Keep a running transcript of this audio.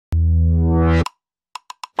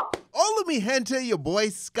mi gente, your boy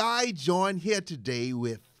Skyy John here today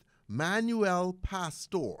with Manuel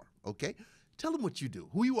Pastor, okay? Tell them what you do,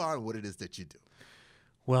 who you are and what it is that you do.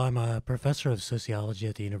 Well, I'm a professor of sociology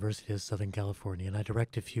at the University of Southern California, and I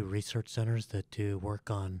direct a few research centers that do work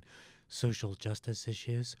on social justice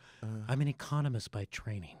issues. I'm an economist by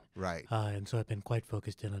training. Right. And so I've been quite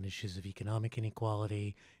focused in on issues of economic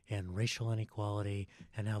inequality and racial inequality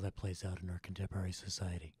and how that plays out in our contemporary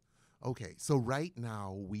society. Okay, so right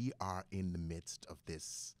now we are in the midst of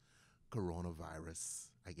this coronavirus.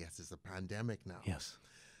 I guess it's a pandemic now. Yes.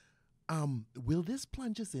 Will this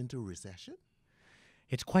plunge us into a recession?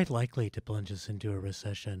 It's quite likely to plunge us into a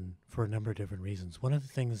recession for a number of different reasons. One of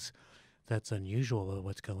the things that's unusual about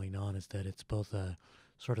what's going on is that it's both a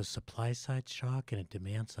sort of supply side shock and a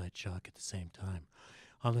demand side shock at the same time.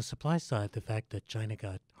 On the supply side, the fact that China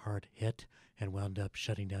got hard hit and wound up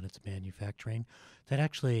shutting down its manufacturing, that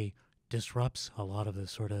actually disrupts a lot of the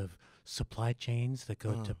sort of supply chains that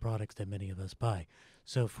go to products that many of us buy.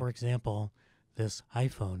 So, for example, this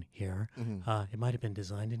iPhone here, it might have been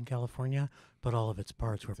designed in California, but all of its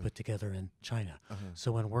parts were put together in China.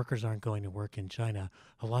 So when workers aren't going to work in China,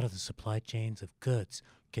 a lot of the supply chains of goods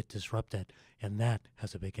get disrupted, and that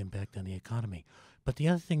has a big impact on the economy. But the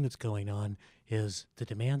other thing that's going on is the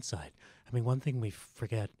demand side. I mean, one thing we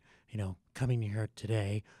forget, coming here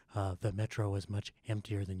today, the metro is much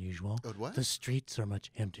emptier than usual. What? The streets are much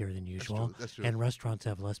emptier than usual. That's true. And restaurants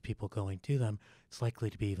have less people going to them. It's likely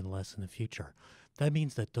to be even less in the future. That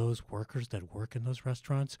means that those workers that work in those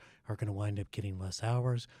restaurants are going to wind up getting less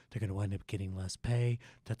hours. They're going to wind up getting less pay.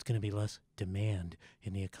 That's going to be less demand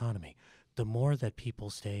in the economy. The more that people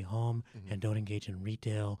stay home and don't engage in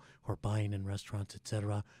retail or buying in restaurants, et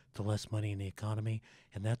cetera, the less money in the economy,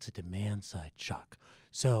 and that's a demand side shock.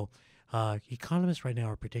 So economists right now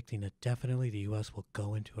are predicting that definitely the U.S. will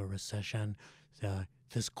go into a recession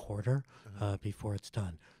this quarter before it's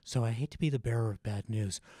done. So I hate to be the bearer of bad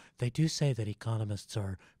news. They do say that economists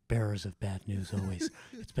are bearers of bad news always.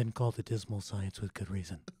 It's been called the dismal science with good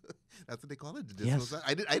reason. That's what they call it, the dismal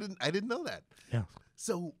science? I didn't know that. Yeah.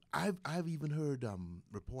 So I've even heard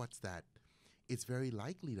reports that it's very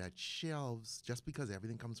likely that shelves, just because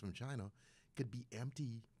everything comes from China, could be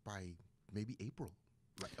empty by maybe April,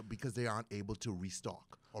 right? Because they aren't able to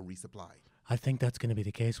restock or resupply. I think that's going to be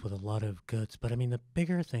the case with a lot of goods. But I mean, the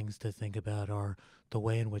bigger things to think about are the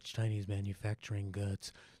way in which Chinese manufacturing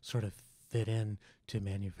goods sort of fit in to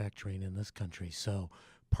manufacturing in this country. So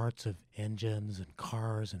parts of engines and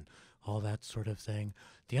cars and all that sort of thing.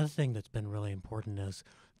 The other thing that's been really important is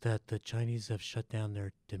that the Chinese have shut down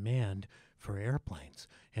their demand for airplanes.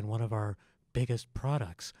 And one of our biggest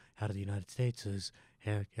products out of the United States is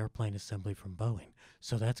airplane assembly from Boeing.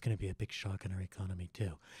 So that's going to be a big shock in our economy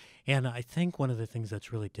too. And I think one of the things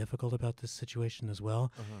that's really difficult about this situation as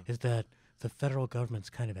well is that the federal government's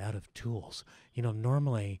kind of out of tools.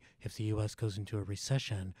 Normally if the U.S. goes into a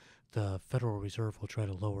recession, the Federal Reserve will try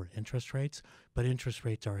to lower interest rates, but interest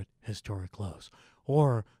rates are at historic lows.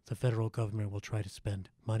 Or the federal government will try to spend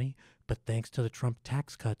money, but thanks to the Trump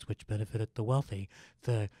tax cuts, which benefited the wealthy,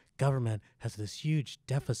 the government has this huge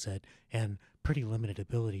deficit and pretty limited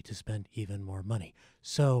ability to spend even more money.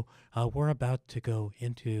 So we're about to go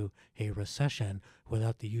into a recession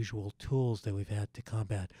without the usual tools that we've had to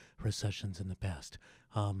combat recessions in the past.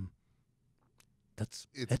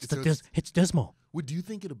 It's dismal. Do you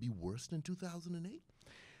think it'll be worse than 2008?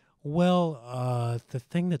 Well, the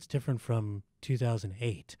thing that's different from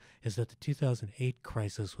 2008 is that the 2008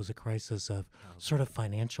 crisis was a crisis of sort of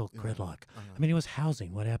financial gridlock. I mean, it was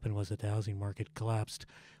housing. What happened was that the housing market collapsed.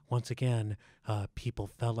 Once again, people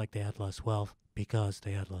felt like they had less wealth because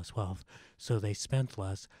they had less wealth. So they spent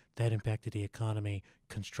less. That impacted the economy.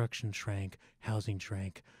 Construction shrank. Housing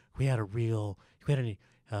shrank. We had a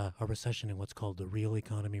recession in what's called the real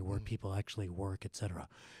economy where people actually work, et cetera.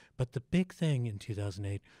 But the big thing in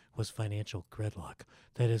 2008 was financial gridlock.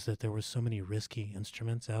 That is that there were so many risky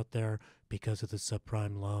instruments out there because of the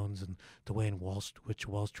subprime loans and the way in which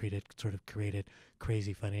Wall Street had sort of created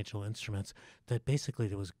crazy financial instruments, that basically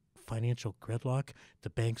there was financial gridlock.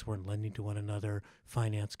 The banks weren't lending to one another.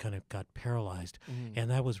 Finance kind of got paralyzed.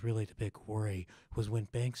 And that was really the big worry, was when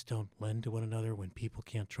banks don't lend to one another, when people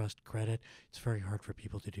can't trust credit, it's very hard for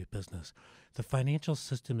people to do business. The financial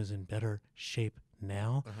system is in better shape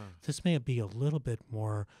now. This may be a little bit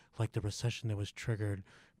more like the recession that was triggered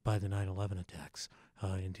by the 9/11 attacks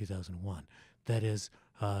in 2001. That is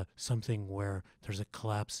something where there's a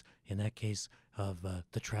collapse, in that case, of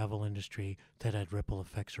the travel industry that had ripple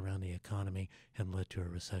effects around the economy and led to a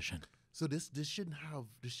recession. So this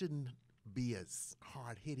shouldn't be as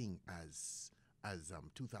hard hitting as as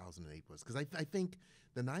 2008 was? Because I think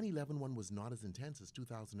the 9/11 one was not as intense as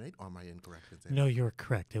 2008. Or am I incorrect in saying No, you're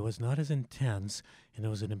correct. It was not as intense, and there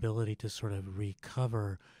was an ability to sort of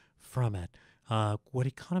recover from it. What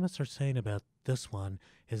economists are saying about this one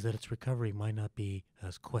is that its recovery might not be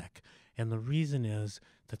as quick. And the reason is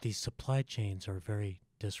that these supply chains are very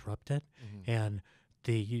disrupted, and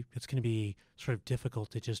it's going to be sort of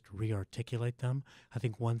difficult to just re-articulate them. I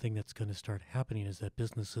think one thing that's going to start happening is that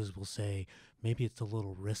businesses will say, maybe it's a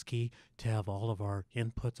little risky to have all of our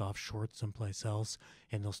inputs offshored someplace else,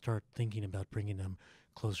 and they'll start thinking about bringing them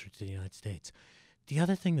closer to the United States. The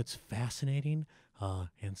other thing that's fascinating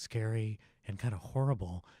and scary and kind of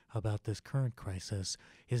horrible about this current crisis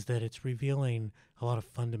is that it's revealing a lot of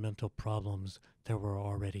fundamental problems that were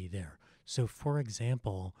already there. So, for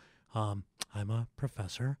example, I'm a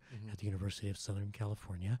professor at the University of Southern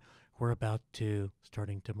California. We're about to,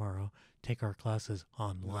 starting tomorrow, take our classes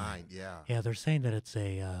online. Yeah, they're saying that it's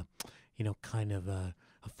a, kind of a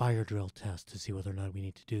fire drill test to see whether or not we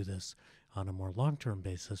need to do this on a more long-term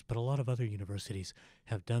basis. But a lot of other universities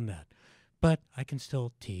have done that. But I can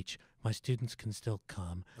still teach. My students can still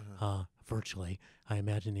come virtually. I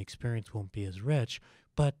imagine the experience won't be as rich,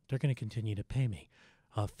 but they're going to continue to pay me.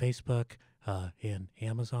 Facebook and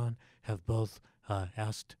Amazon have both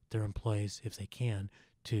asked their employees, if they can,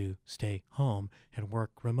 to stay home and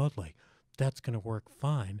work remotely. That's going to work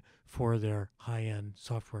fine for their high-end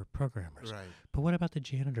software programmers. Right. But what about the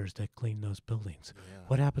janitors that clean those buildings? Yeah.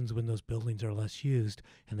 What happens when those buildings are less used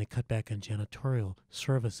and they cut back on janitorial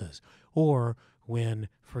services? Or when,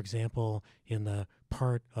 for example, in the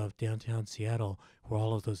part of downtown Seattle where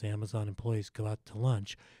all of those Amazon employees go out to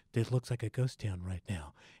lunch, it looks like a ghost town right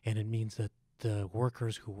now. And it means that the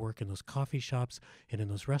workers who work in those coffee shops and in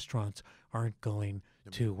those restaurants aren't going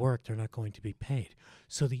to work. They're not going to be paid.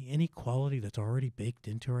 So the inequality that's already baked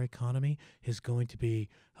into our economy is going to be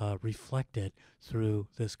reflected through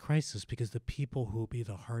this crisis, because the people who will be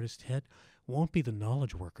the hardest hit won't be the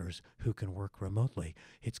knowledge workers who can work remotely.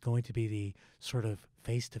 It's going to be the sort of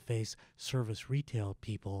face-to-face service retail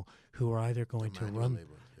people who are either going to run...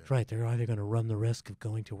 Right, they're either going to run the risk of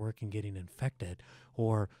going to work and getting infected,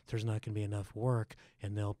 or there's not going to be enough work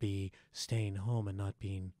and they'll be staying home and not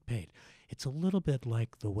being paid. It's a little bit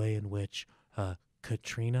like the way in which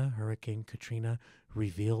Hurricane Katrina,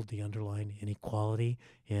 revealed the underlying inequality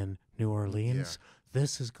in New Orleans. Yeah.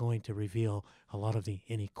 This is going to reveal a lot of the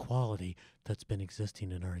inequality that's been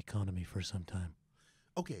existing in our economy for some time.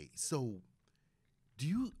 Okay, so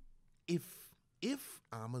if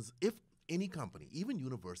any company, even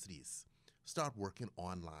universities, start working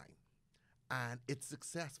online and it's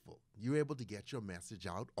successful, you're able to get your message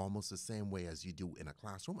out almost the same way as you do in a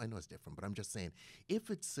classroom. I know it's different, but I'm just saying, if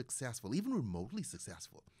it's successful, even remotely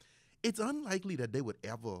successful, it's unlikely that they would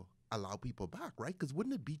ever allow people back, right? Because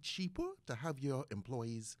wouldn't it be cheaper to have your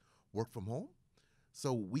employees work from home?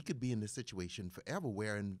 So we could be in this situation forever,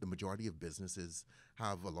 wherein the majority of businesses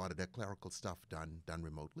have a lot of their clerical stuff done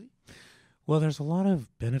remotely. Well, there's a lot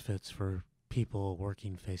of benefits for people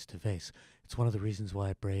working face-to-face. It's one of the reasons why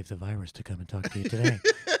I braved the virus to come and talk to you today.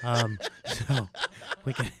 So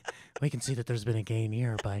we can see that there's been a gain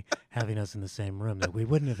here by having us in the same room that we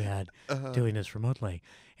wouldn't have had doing this remotely.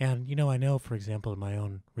 And, I know, for example, in my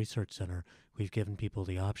own research center, we've given people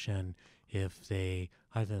the option, if they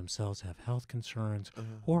either themselves have health concerns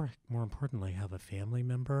or, more importantly, have a family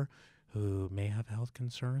member who may have health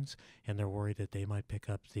concerns, and they're worried that they might pick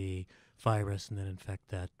up the virus and then infect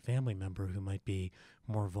that family member who might be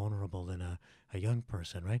more vulnerable than a young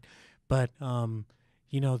person, right? But,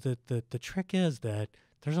 the trick is that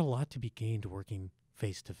there's a lot to be gained working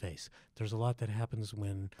face-to-face. There's a lot that happens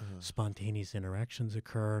when spontaneous interactions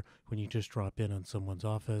occur, when you just drop in on someone's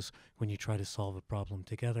office, when you try to solve a problem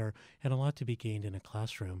together, and a lot to be gained in a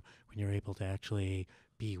classroom when you're able to actually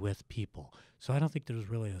be with people. So I don't think there's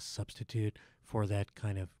really a substitute for that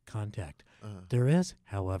kind of contact. There is,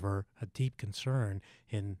 however, a deep concern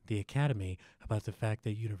in the academy about the fact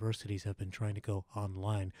that universities have been trying to go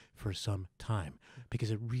online for some time, because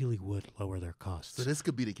it really would lower their costs. So this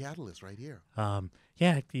could be the catalyst right here.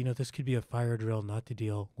 This could be a fire drill not to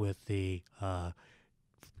deal with the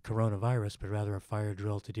coronavirus, but rather a fire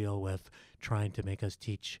drill to deal with trying to make us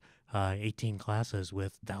teach 18 classes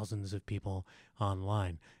with thousands of people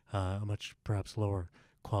online, a much perhaps lower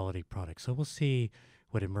quality product. So we'll see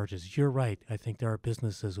what emerges. You're right. I think there are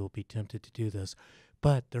businesses who will be tempted to do this,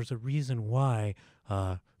 but there's a reason why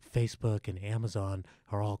Facebook and Amazon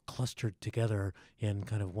are all clustered together in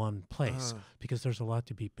kind of one place, because there's a lot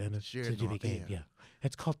to be gained. Yeah.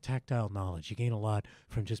 It's called tactile knowledge. You gain a lot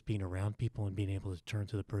from just being around people and being able to turn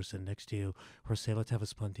to the person next to you or say, let's have a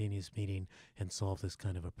spontaneous meeting and solve this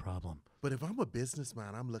kind of a problem. But if I'm a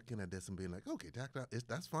businessman, I'm looking at this and being like, okay, tactile,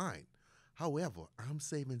 that's fine. However, I'm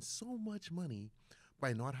saving so much money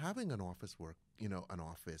by not having an office an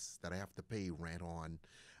office that I have to pay rent on,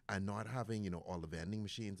 and not having, all the vending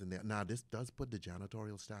machines in there. Now, this does put the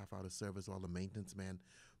janitorial staff out of service, all the maintenance men,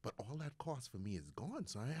 but all that cost for me is gone.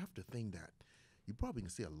 So I have to think that you probably can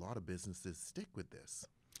see a lot of businesses stick with this.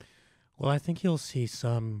 Well, I think you'll see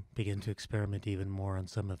some begin to experiment even more, and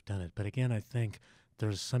some have done it. But again, I think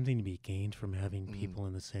there's something to be gained from having people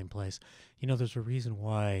in the same place. There's a reason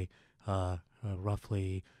why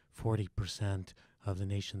roughly 40% of the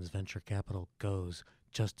nation's venture capital goes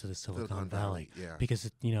just to the Silicon Valley. Yeah.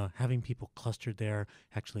 Because, having people clustered there,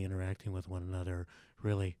 actually interacting with one another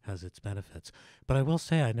really has its benefits. But I will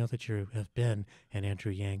say, I know that you have been an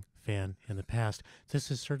Andrew Yang fan in the past.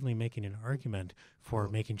 This is certainly making an argument for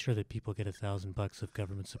making sure that people get $1,000 of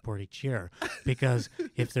government support each year. Because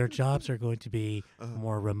if their jobs are going to be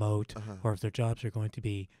more remote, or if their jobs are going to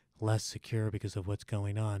be less secure because of what's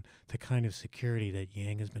going on, the kind of security that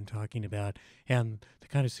Yang has been talking about and the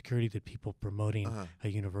kind of security that people promoting a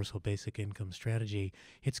universal basic income strategy,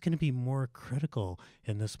 it's going to be more critical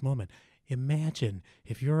in this moment. Imagine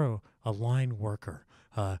if you're a line worker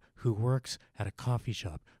who works at a coffee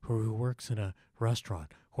shop, or who works in a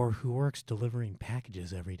restaurant, or who works delivering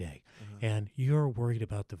packages every day, and you're worried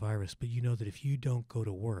about the virus, but you know that if you don't go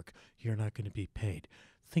to work, you're not going to be paid.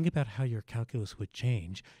 Think about how your calculus would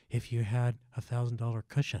change if you had a $1,000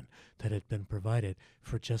 cushion that had been provided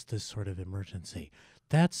for just this sort of emergency.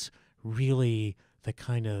 That's really the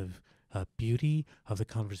kind of beauty of the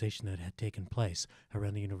conversation that had taken place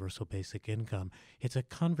around the universal basic income. It's a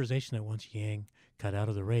conversation that once Yang got out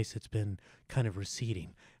of the race, it's been kind of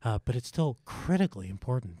receding, but it's still critically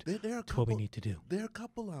important to what we need to do. There are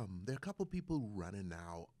a couple people running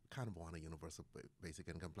now kind of on a universal basic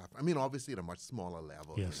income platform. I mean, obviously at a much smaller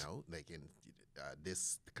level, Yes. they can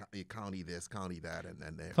this county this, county that, and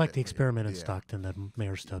then It's like the experiment in Stockton that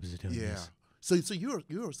Mayor Stubbs is doing. Yeah. Yes. So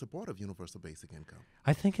you're a supporter of universal basic income.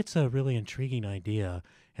 I think it's a really intriguing idea,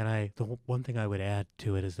 and the one thing I would add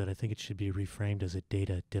to it is that I think it should be reframed as a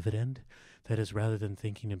data dividend. That is, rather than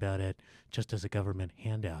thinking about it just as a government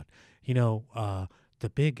handout. The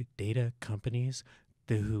big data companies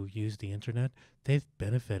who use the internet, they've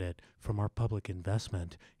benefited from our public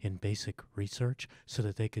investment in basic research so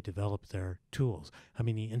that they could develop their tools. I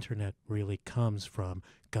mean, the internet really comes from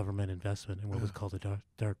government investment in what was called the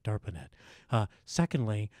DARPANET.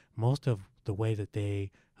 Secondly, most of the way that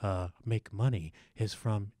they make money is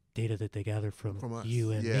from data that they gather from us.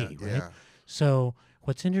 you and me, right? Yeah. So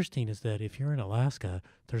what's interesting is that if you're in Alaska,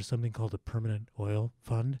 there's something called a permanent oil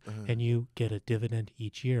fund, and you get a dividend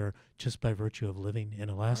each year just by virtue of living in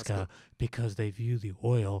Alaska because they view the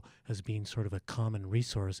oil as being sort of a common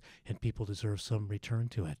resource and people deserve some return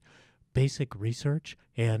to it. Basic research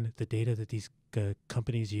and the data that these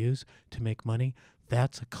companies use to make money,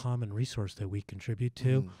 that's a common resource that we contribute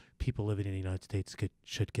to. People living in the United States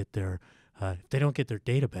should get their if they don't get their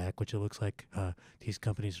data back, which it looks like these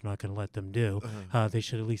companies are not going to let them do, they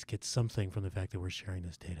should at least get something from the fact that we're sharing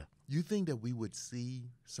this data. You think that we would see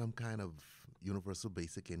some kind of universal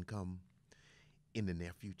basic income in the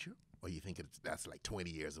near future? Or you think that's like 20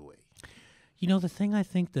 years away? The thing I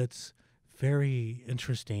think that's very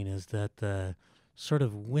interesting is that the sort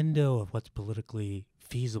of window of what's politically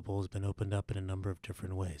feasible has been opened up in a number of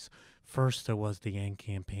different ways. First, there was the Yang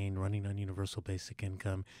campaign running on universal basic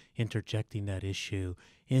income, interjecting that issue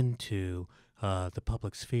into the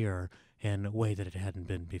public sphere in a way that it hadn't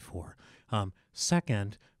been before.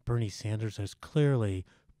 Second, Bernie Sanders has clearly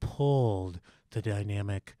pulled the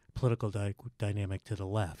political dynamic to the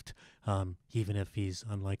left. Even if he's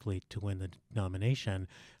unlikely to win the nomination,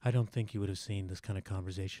 I don't think you would have seen this kind of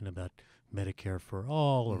conversation about Medicare for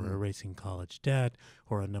all or erasing college debt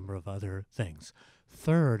or a number of other things.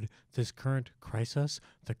 Third, this current crisis,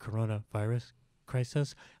 the coronavirus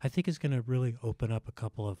crisis, I think is going to really open up a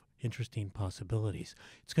couple of interesting possibilities.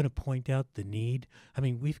 It's going to point out the need. I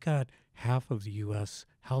mean, we've got half of the U.S.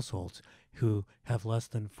 households who have less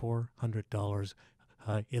than $400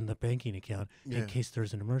 in the banking account in case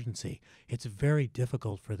there's an emergency. It's very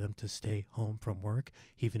difficult for them to stay home from work,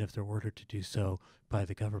 even if they're ordered to do so by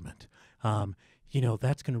the government.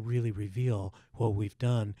 That's going to really reveal what we've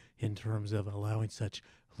done in terms of allowing such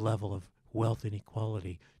level of wealth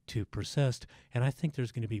inequality to persist. And I think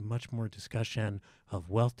there's going to be much more discussion of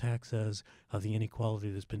wealth taxes, of the inequality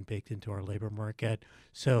that's been baked into our labor market.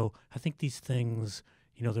 So I think these things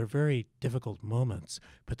they're very difficult moments,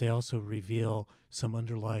 but they also reveal some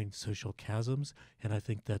underlying social chasms. And I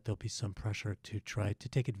think that there'll be some pressure to try to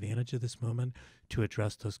take advantage of this moment to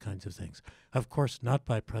address those kinds of things. Of course, not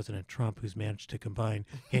by President Trump, who's managed to combine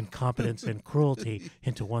incompetence and cruelty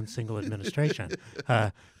into one single administration.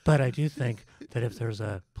 But I do think that if there's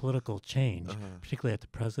a political change, particularly at the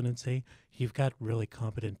presidency, you've got really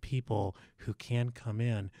competent people who can come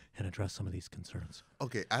in and address some of these concerns.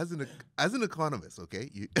 Okay, as an economist, okay,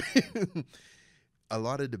 a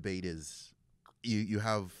lot of debate is you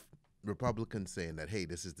have Republicans saying that, hey,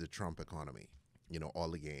 this is the Trump economy, all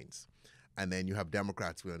the gains. And then you have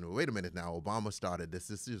Democrats going, wait a minute now, Obama started this.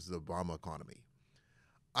 This is the Obama economy.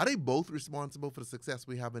 Are they both responsible for the success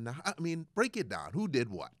we have in now? I mean, break it down. Who did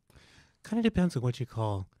what? Kind of depends on what you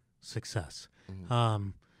call success.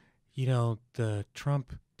 The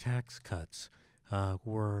Trump tax cuts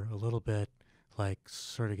were a little bit like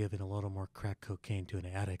sort of giving a little more crack cocaine to an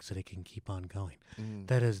addict so they can keep on going.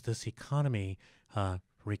 That is, this economy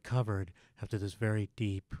recovered after this very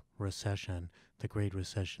deep recession, the Great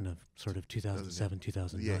Recession of sort of 2007,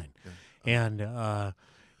 2009. And,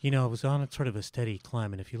 it was on sort of a steady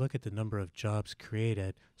climb. And if you look at the number of jobs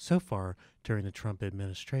created so far during the Trump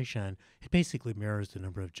administration, it basically mirrors the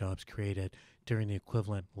number of jobs created during the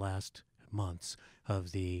equivalent last months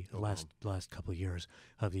of the last couple of years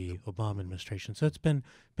of the Obama administration. So it's been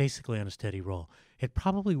basically on a steady roll. It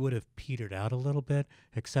probably would have petered out a little bit,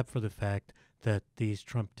 except for the fact that these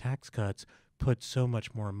Trump tax cuts put so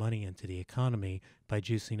much more money into the economy by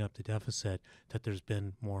juicing up the deficit that there's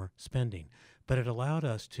been more spending. But it allowed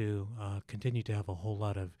us to continue to have a whole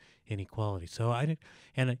lot of inequality. So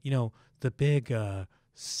the big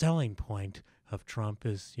selling point of Trump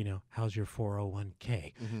is, how's your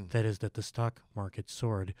 401k? That is that the stock market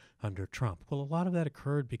soared under Trump. Well, a lot of that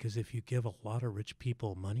occurred because if you give a lot of rich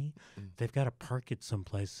people money, they've got to park it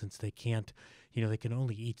someplace since they can't, they can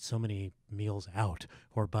only eat so many meals out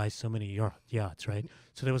or buy so many yachts, right?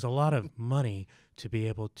 So there was a lot of money to be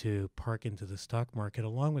able to park into the stock market,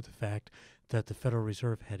 along with the fact that the Federal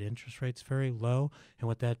Reserve had interest rates very low. And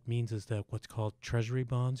what that means is that what's called treasury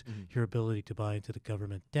bonds, your ability to buy into the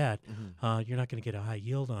government debt, you're not going to get a high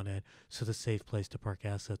yield on it. So the safe place to park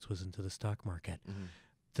assets was into the stock market.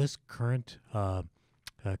 This current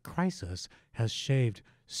crisis has shaved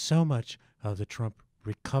so much of the Trump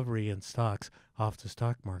recovery in stocks off the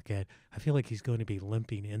stock market. I feel like he's going to be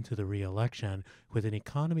limping into the re-election with an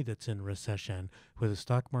economy that's in recession, with a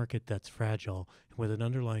stock market that's fragile, and with an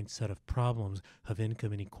underlying set of problems of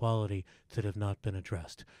income inequality that have not been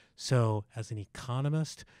addressed. So as an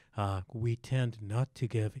economist, we tend not to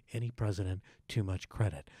give any president too much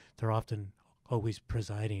credit. They're often always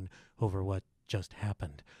presiding over what just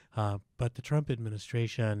happened. But the Trump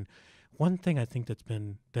administration, one thing I think that's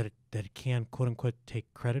been that it can quote unquote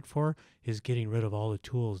take credit for is getting rid of all the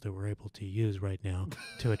tools that we're able to use right now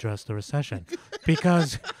to address the recession.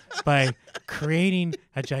 Because by creating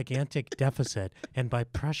a gigantic deficit and by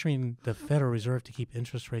pressuring the Federal Reserve to keep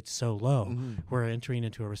interest rates so low, we're entering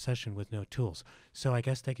into a recession with no tools. So I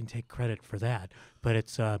guess they can take credit for that. But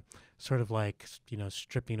it's sort of like,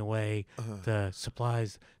 stripping away the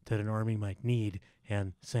supplies that an army might need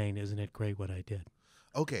and saying, isn't it great what I did?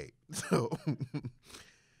 Okay, so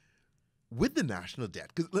with the national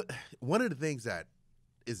debt, because one of the things that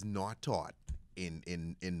is not taught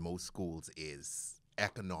in most schools is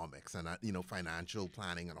economics and financial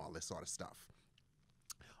planning and all this sort of stuff.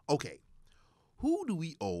 Okay, who do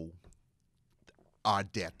we owe our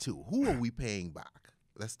debt to? Who are we paying back?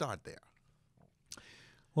 Let's start there.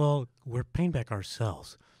 Well, we're paying back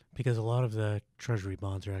ourselves because a lot of the treasury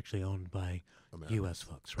bonds are actually owned by U.S.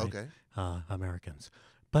 folks, right? Okay. Americans.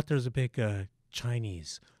 But there's a big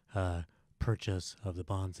Chinese purchase of the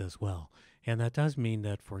bonds as well. And that does mean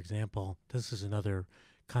that, for example, this is another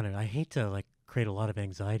kind of, I hate to create a lot of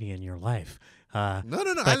anxiety in your life. No.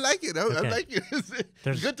 I like it. I like it.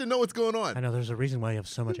 It's good to know what's going on. I know there's a reason why you have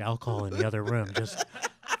so much alcohol in the other room, just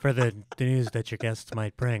for the news that your guests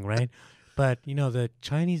might bring, right? But, the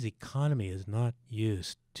Chinese economy is not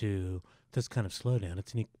used to this kind of slowdown.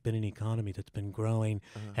 It's been an economy that's been growing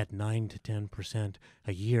at 9 to 10%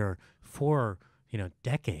 a year for,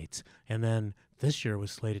 decades. And then this year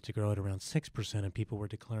was slated to grow at around 6%, and people were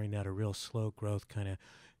declaring that a real slow growth kind of,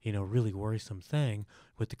 really worrisome thing.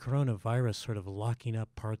 With the coronavirus sort of locking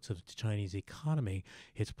up parts of the Chinese economy,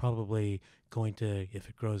 it's probably going to, if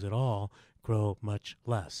it grows at all, grow much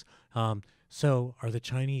less. So are the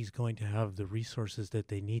Chinese going to have the resources that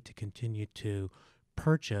they need to continue to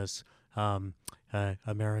purchase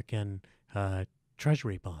American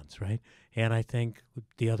treasury bonds, right? And I think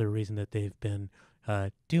the other reason that they've been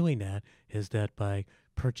doing that is that by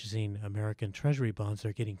purchasing American Treasury bonds,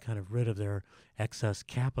 they're getting kind of rid of their excess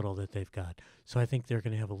capital that they've got. So I think they're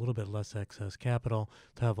going to have a little bit less excess capital.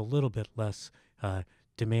 They'll have a little bit less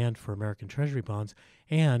demand for American Treasury bonds.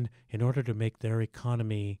 And in order to make their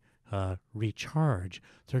economy recharge,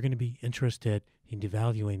 they're going to be interested in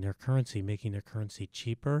devaluing their currency, making their currency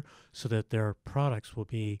cheaper so that their products will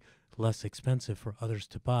be less expensive for others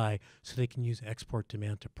to buy so they can use export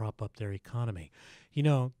demand to prop up their economy. You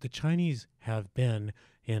know, the Chinese have been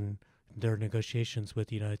in their negotiations with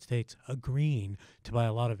the United States agreeing to buy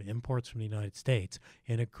a lot of imports from the United States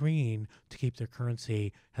and agreeing to keep their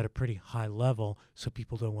currency at a pretty high level so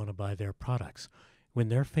people don't want to buy their products. When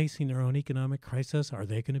they're facing their own economic crisis, are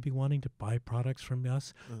they going to be wanting to buy products from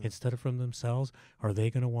us instead of from themselves? Are they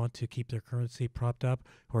going to want to keep their currency propped up,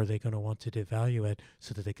 or are they going to want to devalue it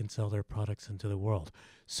so that they can sell their products into the world?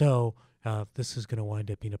 So this is going to wind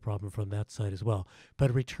up being a problem from that side as well.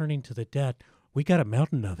 But returning to the debt, we got a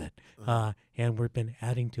mountain of it, and we've been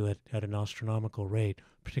adding to it at an astronomical rate,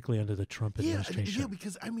 particularly under the Trump administration. Yeah,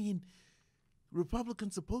 because, I mean,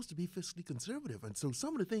 Republicans supposed to be fiscally conservative, and so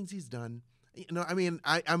some of the things he's done, you know, I mean,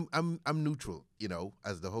 I'm neutral, you know,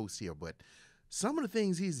 as the host here, but some of the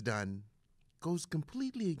things he's done goes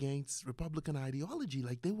completely against Republican ideology.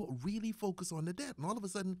 Like, they will really focus on the debt, and all of a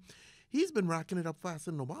sudden, he's been racking it up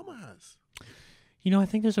faster than Obama has. You know, I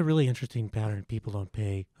think there's a really interesting pattern people don't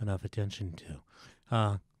pay enough attention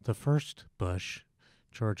to. The first Bush,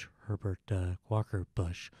 George Herbert Walker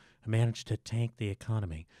Bush, managed to tank the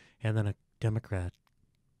economy, and then a Democrat,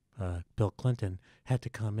 Bill Clinton, had to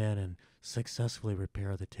come in and successfully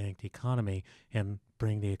repair the tanked economy and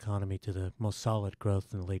bring the economy to the most solid growth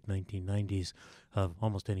in the late 1990s of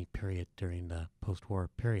almost any period during the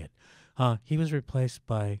post-war period. He was replaced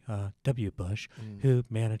by W. Bush, who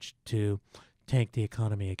managed to tank the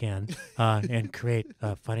economy again and create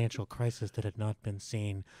a financial crisis that had not been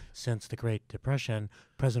seen since the Great Depression.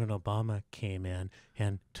 President Obama came in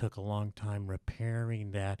and took a long time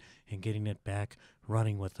repairing that and getting it back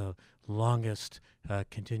running with the longest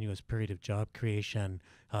continuous period of job creation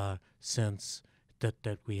since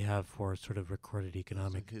that we have for sort of recorded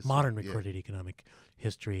economic, modern recorded economic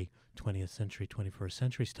history, 20th century, 21st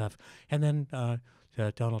century stuff. And then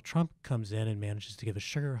Donald Trump comes in and manages to give a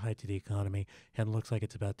sugar high to the economy and looks like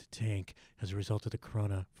it's about to tank as a result of the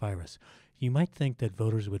coronavirus. You might think that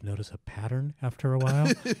voters would notice a pattern after a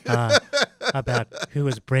while about who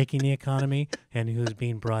is breaking the economy and who is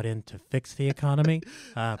being brought in to fix the economy,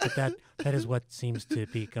 but that is what seems to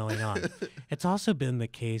be going on. It's also been the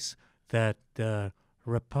case that the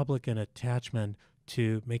Republican attachment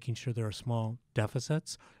to making sure there are small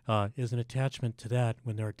deficits is an attachment to that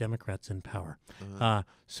when there are Democrats in power.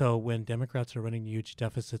 So when Democrats are running huge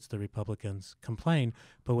deficits, the Republicans complain,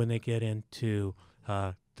 but when they get into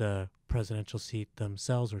the presidential seat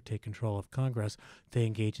themselves or take control of Congress, they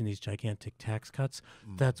engage in these gigantic tax cuts.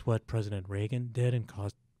 That's what President Reagan did and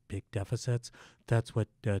caused big deficits. That's what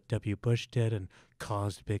W. Bush did and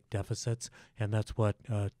caused big deficits. And that's what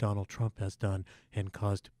Donald Trump has done and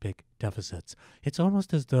caused big deficits. It's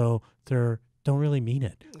almost as though they don't really mean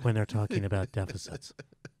it when they're talking about deficits.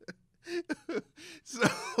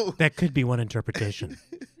 So that could be one interpretation.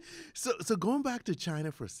 So going back to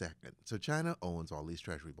China for a second. So China owns all these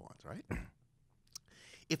treasury bonds, right?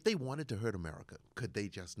 If they wanted to hurt America, could they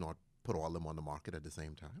just not put all of them on the market at the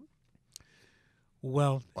same time?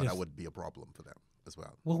 Well, or that would be a problem for them as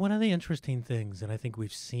well. Well, one of the interesting things, and I think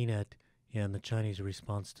we've seen it in the Chinese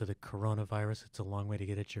response to the coronavirus, it's a long way to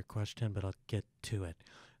get at your question, but I'll get to it,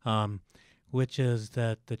 which is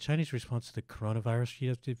that the Chinese response to the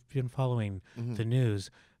coronavirus, if you've been following the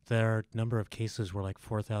news, their number of cases were like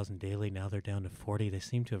 4,000 daily. Now they're down to 40. They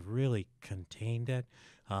seem to have really contained it,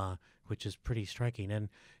 which is pretty striking. And,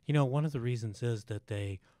 you know, one of the reasons is that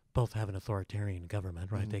they both have an authoritarian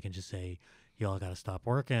government, right? They can just say, you all got to stop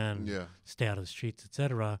working, stay out of the streets,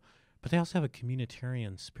 etc. But they also have a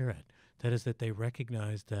communitarian spirit. That is that they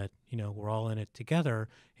recognize that, you know, we're all in it together,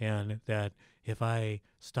 and that if I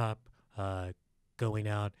stop going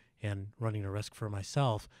out and running a risk for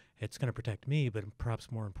myself, it's going to protect me, but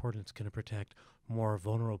perhaps more important, it's going to protect more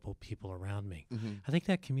vulnerable people around me. I think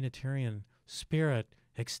that communitarian spirit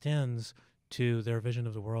extends to their vision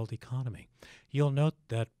of the world economy. You'll note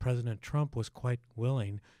that President Trump was quite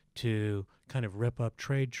willing to kind of rip up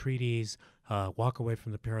trade treaties, walk away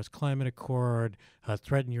from the Paris Climate Accord,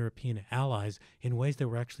 threaten European allies in ways that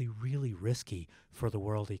were actually really risky for the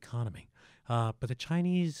world economy. But the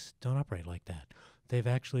Chinese don't operate like that. They've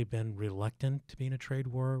actually been reluctant to be in a trade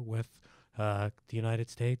war with the United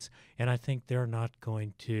States, and I think they're not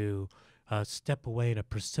going to step away in a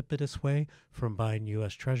precipitous way from buying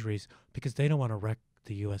U.S. treasuries because they don't want to wreck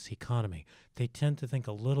the U.S. economy. They tend to think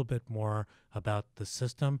a little bit more about the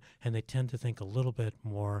system, and they tend to think a little bit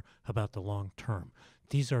more about the long term.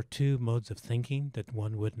 These are two modes of thinking that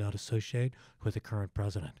one would not associate with the current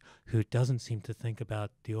president, who doesn't seem to think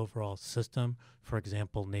about the overall system, for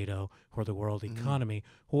example, NATO or the world economy,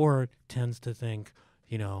 or tends to think,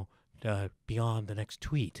 beyond the next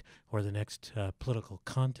tweet or the next political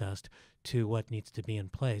contest to what needs to be in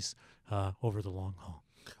place over the long haul.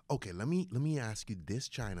 Okay, let me ask you this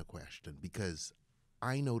China question, because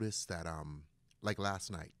I noticed that like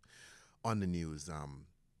last night on the news,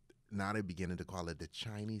 now they're beginning to call it the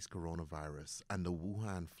Chinese coronavirus and the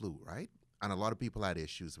Wuhan flu, right? And a lot of people had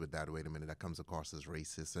issues with that. Wait a minute, that comes across as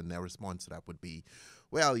racist. And their response to that would be,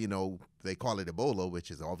 well, they call it Ebola, which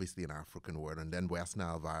is obviously an African word, and then West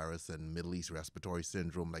Nile virus and Middle East respiratory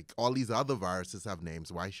syndrome. Like all these other viruses have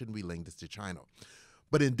names. Why shouldn't we link this to China?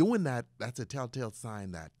 But in doing that, that's a telltale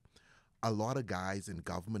sign that a lot of guys in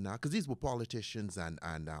government now, because these were politicians and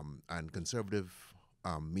conservative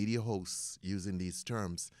media hosts using these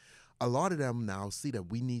terms, a lot of them now see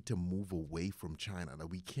that we need to move away from China, that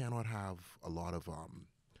we cannot have a lot of,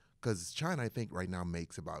 because China, I think, right now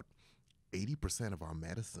makes about 80% of our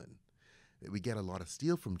medicine. We get a lot of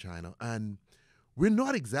steel from China, and we're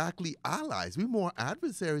not exactly allies. We're more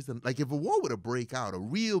adversaries than, like, if a war were to break out, a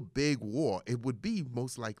real big war, it would be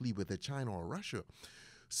most likely with China or Russia.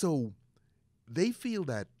 So they feel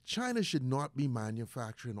that China should not be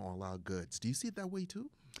manufacturing all our goods. Do you see it that way too?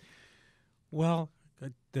 Well,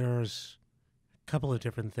 there's a couple of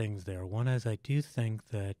different things there. One is I do think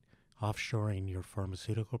that offshoring your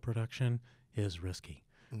pharmaceutical production is risky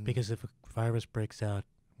because if a virus breaks out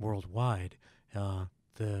worldwide,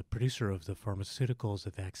 the producer of the pharmaceuticals, the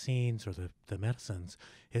vaccines, or the medicines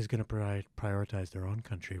is going to prioritize their own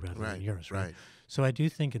country rather than yours, right? So I do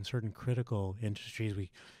think in certain critical industries, we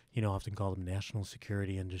often call them national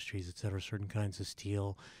security industries, et cetera, certain kinds of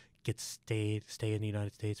steel stay in the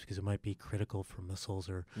United States because it might be critical for missiles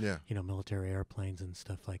or military airplanes and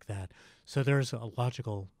stuff like that. So there's a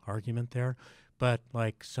logical argument there, but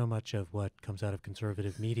like so much of what comes out of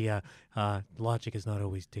conservative media, logic is not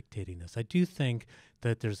always dictating this. I do think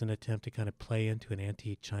that there's an attempt to kind of play into an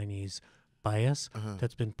anti-Chinese bias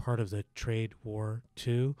that's been part of the trade war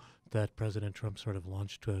too that President Trump sort of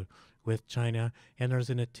launched with China, and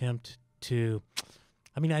there's an attempt to,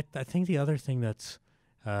 I think the other thing that's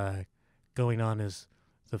going on is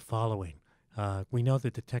the following. We know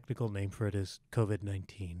that the technical name for it is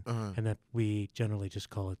COVID-19, and that we generally just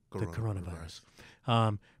call it the coronavirus.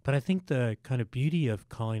 But I think the kind of beauty of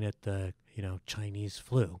calling it the Chinese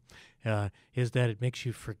flu is that it makes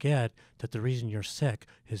you forget that the reason you're sick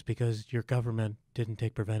is because your government didn't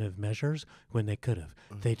take preventive measures when they could have.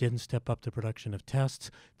 They didn't step up the production of tests.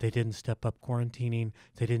 They didn't step up quarantining.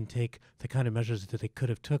 They didn't take the kind of measures that they could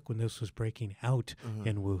have took when this was breaking out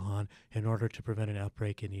in Wuhan in order to prevent an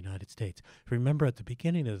outbreak in the United States. Remember, at the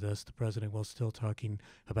beginning of this, the president was still talking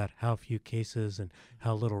about how few cases and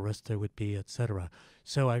how little risk there would be, et cetera.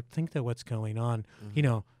 So I think that what's going on,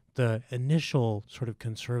 the initial sort of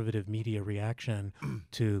conservative media reaction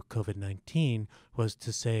to COVID-19 was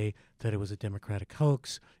to say that it was a Democratic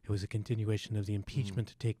hoax, it was a continuation of the impeachment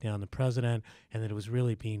to take down the president, and that it was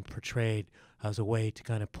really being portrayed as a way to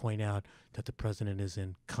kind of point out that the president is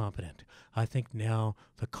incompetent. I think now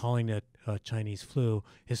the calling it Chinese flu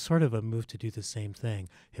is sort of a move to do the same thing.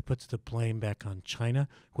 It puts the blame back on China,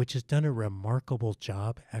 which has done a remarkable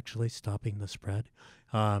job actually stopping the spread,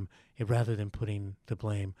 rather than putting the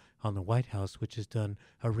blame on the White House, which has done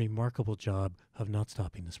a remarkable job of not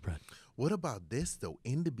stopping the spread. What about this, though?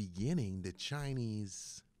 In the beginning, the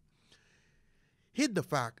Chinese hid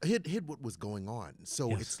what was going on,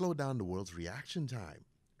 so it slowed down the world's reaction time.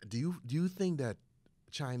 Do you think that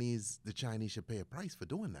the Chinese should pay a price for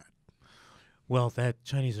doing that? Well, that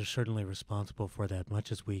Chinese are certainly responsible for that,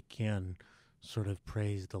 much as we can sort of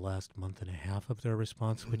praise the last month and a half of their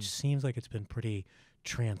response, which seems like it's been pretty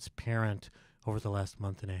transparent over the last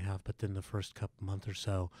month and a half, but then the first month or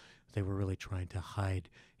so, they were really trying to hide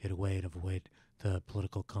it away and avoid the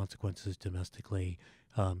political consequences domestically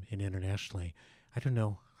and internationally. I don't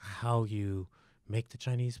know how you make the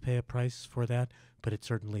Chinese pay a price for that, but it's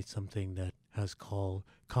certainly something that has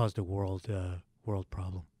caused a world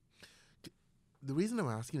problem. The reason I'm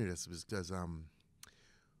asking you this is because,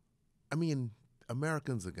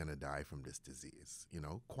 Americans are going to die from this disease,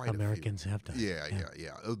 quite Americans a few. have died.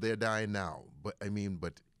 Yeah. Oh, they're dying now. But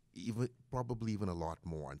probably even a lot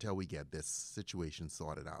more until we get this situation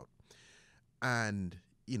sorted out. And,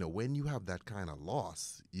 when you have that kind of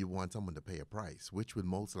loss, you want someone to pay a price, which would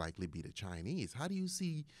most likely be the Chinese. How do you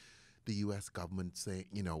see the U.S. government saying,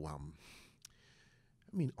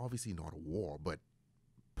 I mean, obviously not a war, but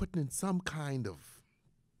putting in some kind of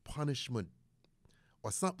punishment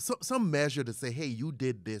or some measure to say, hey, you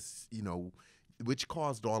did this, which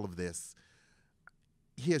caused all of this.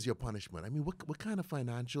 Here's your punishment. I mean, what kind of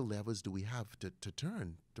financial levers do we have to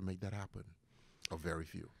turn to make that happen? Or very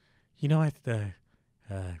few.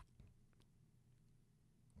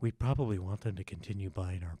 We probably want them to continue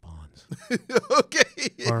buying our bonds. Okay.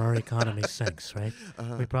 Or our economy sinks, right?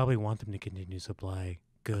 Uh-huh. We probably want them to continue to supply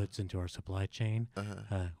goods into our supply chain,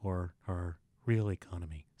 or our real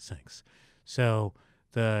economy sinks. So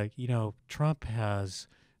Trump has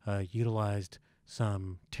utilized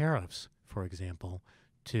some tariffs, for example,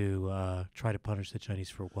 to try to punish the Chinese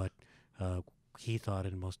for what he thought,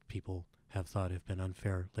 and most people have thought, have been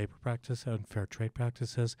unfair labor practice, unfair trade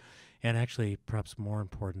practices, and actually, perhaps more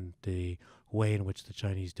important, the way in which the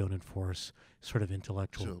Chinese don't enforce sort of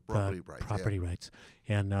intellectual property rights.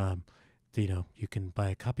 And you can buy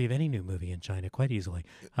a copy of any new movie in China quite easily.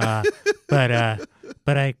 So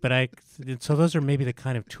those are maybe the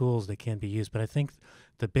kind of tools that can be used. But I think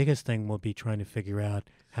the biggest thing will be trying to figure out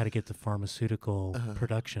how to get the pharmaceutical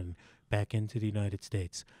production back into the United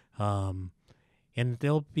States. And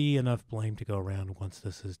there'll be enough blame to go around once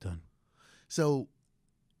this is done. So,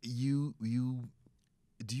 do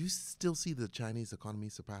you still see the Chinese economy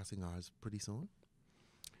surpassing ours pretty soon?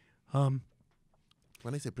 When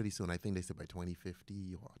I say pretty soon, I think they said by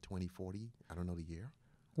 2050 or 2040. I don't know the year.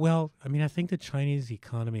 Well, I mean, I think the Chinese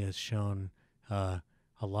economy has shown a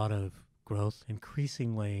lot of growth.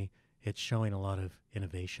 Increasingly, it's showing a lot of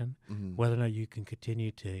innovation. Mm-hmm. Whether or not you can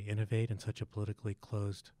continue to innovate in such a politically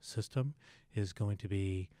closed system is going to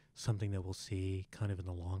be something that we'll see kind of in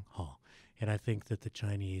the long haul. And I think that the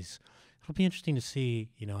Chinese, it'll be interesting to see,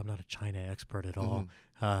 I'm not a China expert at all,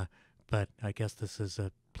 but I guess this is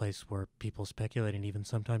a place where people speculate and even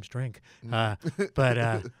sometimes drink. But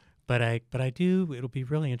I do, it'll be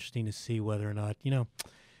really interesting to see whether or not,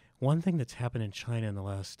 one thing that's happened in China in the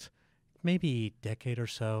last maybe decade or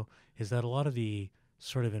so is that a lot of the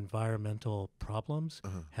sort of environmental problems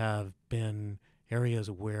have been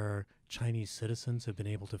areas where Chinese citizens have been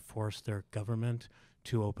able to force their government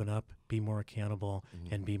to open up, be more accountable,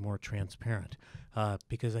 and be more transparent.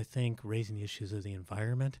 Because I think raising the issues of the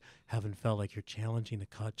environment haven't felt like you're challenging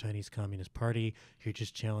the Chinese Communist Party. You're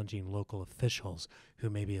just challenging local officials who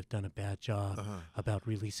maybe have done a bad job about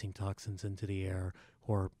releasing toxins into the air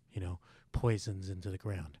or, poisons into the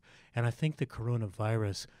ground. And I think the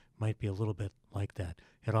coronavirus might be a little bit like that.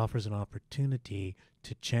 It offers an opportunity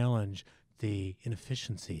to challenge the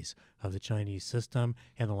inefficiencies of the Chinese system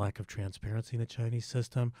and the lack of transparency in the Chinese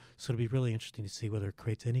system. So it'll be really interesting to see whether it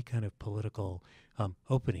creates any kind of political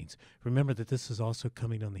openings. Remember that this is also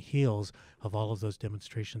coming on the heels of all of those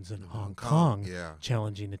demonstrations in Hong Kong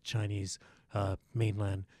challenging the Chinese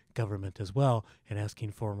mainland government as well and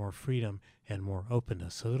asking for more freedom and more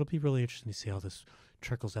openness. So it'll be really interesting to see how this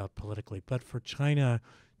trickles out politically. But for China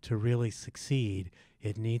to really succeed,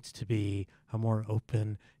 it needs to be a more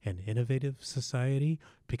open and innovative society,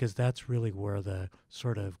 because that's really where the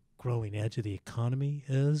sort of growing edge of the economy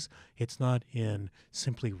is. It's not in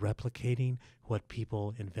simply replicating what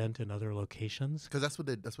people invent in other locations. Because that's what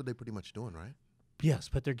they're pretty much doing, right? Yes,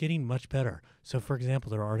 but they're getting much better. So, for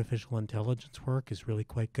example, their artificial intelligence work is really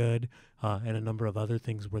quite good, and a number of other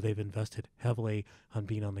things where they've invested heavily on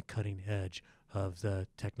being on the cutting edge of the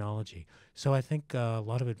technology. So I think a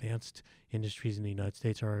lot of advanced industries in the United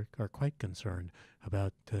States are quite concerned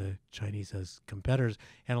about the Chinese as competitors,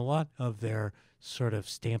 and a lot of their sort of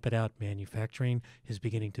stamp it out manufacturing is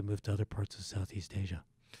beginning to move to other parts of Southeast Asia.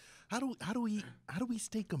 How do we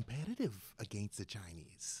stay competitive against the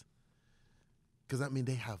Chinese? Because, I mean,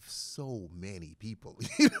 they have so many people,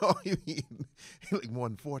 like more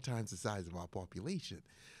than 4 times the size of our population.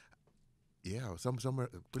 Yeah, some are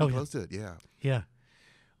pretty close to it, yeah. Yeah.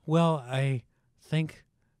 Well, I think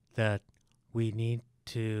that we need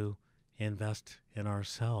to invest in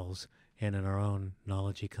ourselves and in our own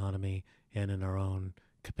knowledge economy and in our own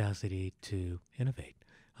capacity to innovate.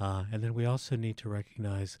 And then we also need to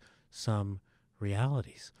recognize some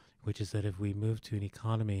realities, which is that if we move to an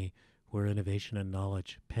economy where innovation and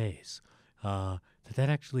knowledge pays, that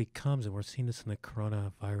actually comes, and we're seeing this in the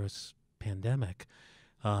coronavirus pandemic,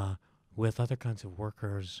 with other kinds of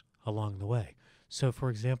workers along the way. So, for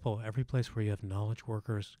example, every place where you have knowledge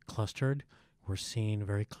workers clustered, we're seeing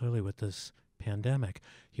very clearly with this pandemic.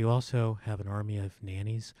 You also have an army of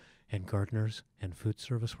nannies and gardeners and food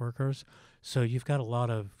service workers. So you've got a lot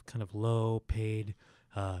of kind of low-paid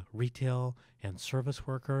retail and service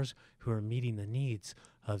workers who are meeting the needs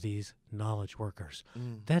of these knowledge workers.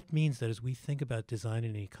 That means that as we think about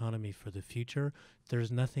designing an economy for the future,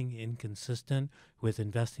 there's nothing inconsistent with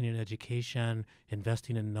investing in education,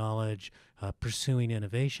 investing in knowledge, pursuing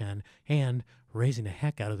innovation, and raising the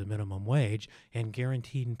heck out of the minimum wage and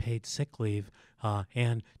guaranteed and paid sick leave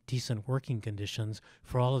and decent working conditions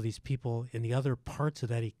for all of these people in the other parts of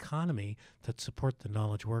that economy that support the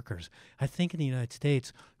knowledge workers. I think in the United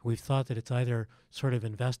States, we've thought that it's either sort of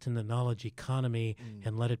invest in the knowledge economy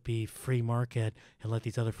and let it be free market and let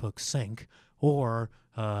these other folks sink, or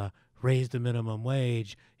raise the minimum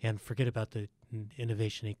wage and forget about the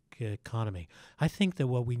innovation economy. I think that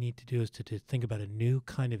what we need to do is to think about a new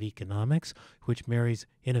kind of economics which marries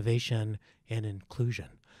innovation and inclusion,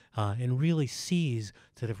 and really sees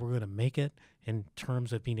that if we're going to make it in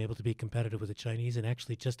terms of being able to be competitive with the Chinese and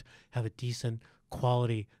actually just have a decent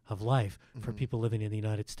quality of life for people living in the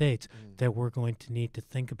United States, that we're going to need to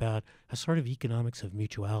think about a sort of economics of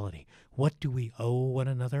mutuality. What do we owe one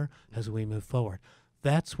another as we move forward?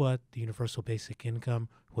 That's what the universal basic income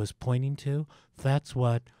was pointing to. That's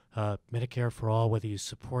what Medicare for all, whether you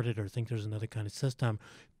support it or think there's another kind of system,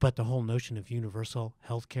 but the whole notion of universal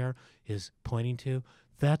health care is pointing to.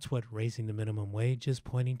 That's what raising the minimum wage is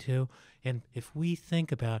pointing to. And if we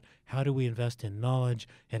think about how do we invest in knowledge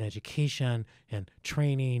and education and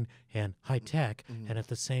training and high tech, and at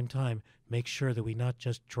the same time make sure that we not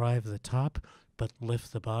just drive the top, but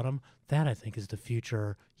lift the bottom, that I think is the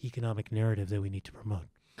future economic narrative that we need to promote.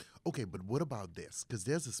 Okay, but what about this? Because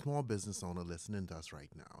there's a small business owner listening to us right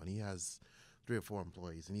now, and he has 3 or 4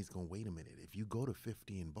 employees, and he's going, wait a minute, if you go to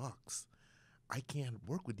 $15, I can't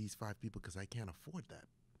work with these 5 people because I can't afford that.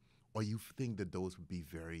 Or you think that those would be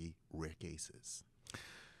very rare cases?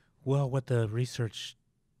 Well, what the research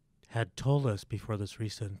had told us before this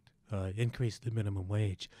recent increase in the minimum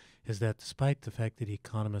wage is that despite the fact that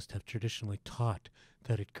economists have traditionally taught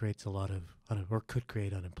that it creates a lot of, or could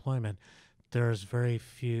create unemployment, there's very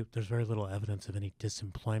little evidence of any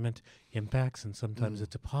disemployment impacts, and sometimes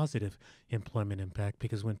it's a positive employment impact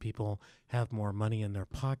because when people have more money in their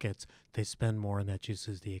pockets, they spend more and that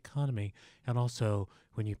juices the economy. And also,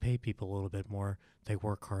 when you pay people a little bit more, they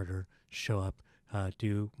work harder, show up,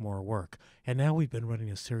 do more work. And now we've been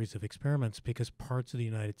running a series of experiments because parts of the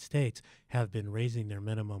United States have been raising their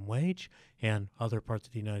minimum wage and other parts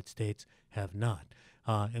of the United States have not.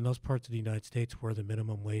 In those parts of the United States where the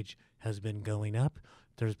minimum wage has been going up,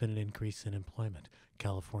 there's been an increase in employment.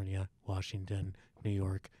 California, Washington, New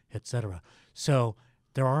York, etc. So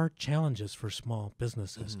there are challenges for small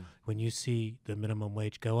businesses. When you see the minimum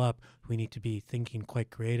wage go up, we need to be thinking quite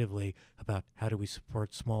creatively about how do we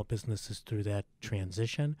support small businesses through that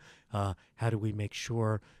transition? How do we make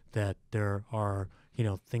sure that there are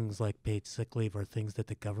things like paid sick leave are things that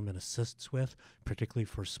the government assists with, particularly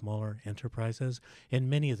for smaller enterprises. And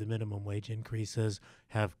many of the minimum wage increases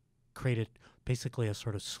have created basically a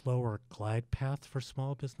sort of slower glide path for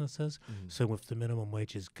small businesses. So if the minimum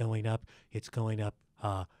wage is going up, it's going up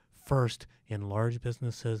first in large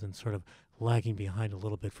businesses and sort of lagging behind a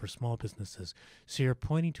little bit for small businesses. So you're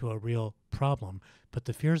pointing to a real problem, but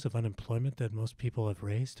the fears of unemployment that most people have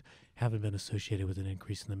raised haven't been associated with an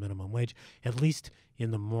increase in the minimum wage, at least in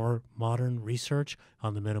the more modern research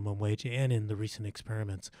on the minimum wage and in the recent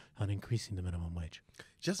experiments on increasing the minimum wage.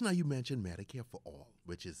 Just now you mentioned Medicare for all,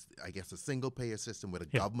 which is, I guess, a single-payer system where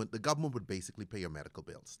the government would basically pay your medical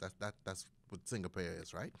bills. That's what single-payer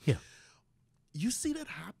is, right? Yeah. You see that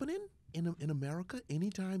happening in America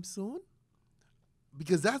anytime soon?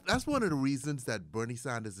 Because that's one of the reasons that Bernie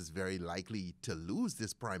Sanders is very likely to lose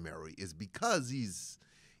this primary is because he's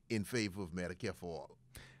in favor of Medicare for all.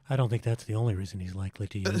 I don't think that's the only reason he's likely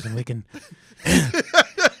to use, and we can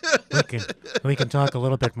talk a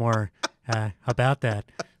little bit more about that.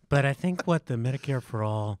 But I think what the Medicare for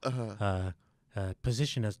all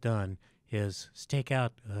position has done is stake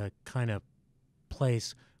out a kind of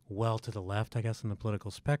place well to the left, I guess, in the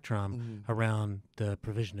political spectrum around the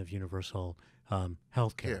provision of universal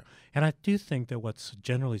health care. Yeah. And I do think that what's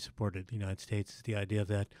generally supported in the United States is the idea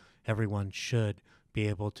that everyone should be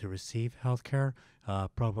able to receive health care,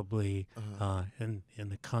 probably in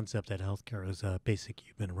the concept that health care is a basic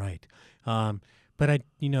human right. But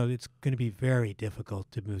it's going to be very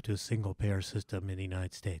difficult to move to a single-payer system in the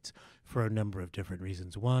United States for a number of different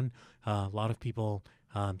reasons. One, a lot of people,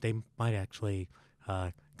 they might actually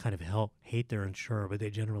kind of hate their insurer, but they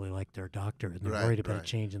generally like their doctor, and they're Right, worried about a right.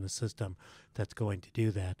 change in the system that's going to do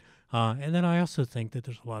that. And then I also think that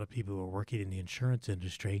there's a lot of people who are working in the insurance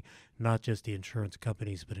industry, not just the insurance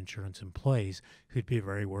companies, but insurance employees, who'd be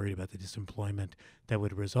very worried about the disemployment that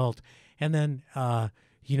would result. And then,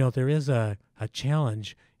 there is a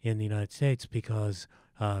challenge in the United States because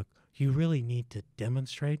you really need to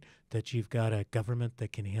demonstrate that you've got a government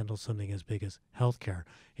that can handle something as big as healthcare.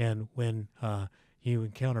 And when you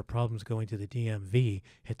encounter problems going to the DMV,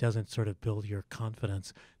 it doesn't sort of build your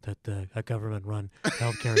confidence that a government-run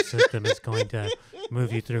healthcare system is going to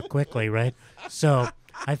move you through quickly, right? So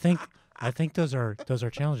I think those are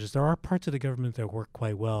challenges. There are parts of the government that work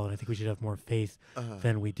quite well, and I think we should have more faith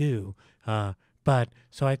than we do. But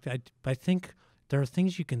I think there are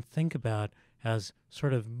things you can think about as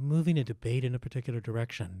sort of moving a debate in a particular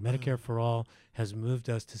direction. Medicare for All has moved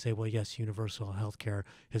us to say, well, yes, universal health care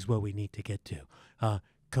is what we need to get to.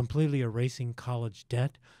 Completely erasing college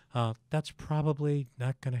debt, that's probably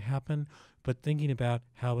not going to happen. But thinking about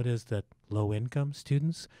how it is that low-income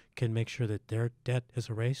students can make sure that their debt is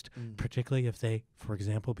erased, particularly if they, for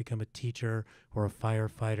example, become a teacher or a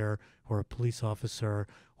firefighter or a police officer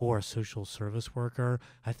or a social service worker,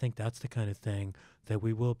 I think that's the kind of thing that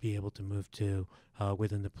we will be able to move to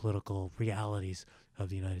within the political realities of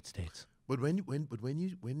the United States. But when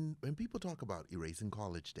people talk about erasing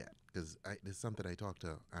college debt, because there's something I talked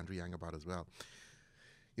to Andrew Yang about as well.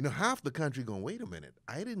 Half the country going, wait a minute,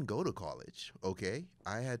 I didn't go to college, okay?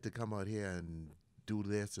 I had to come out here and do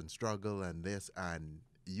this and struggle and this, and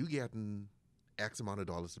you getting X amount of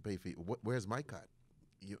dollars to pay for you. Where's my cut?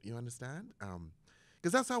 You understand?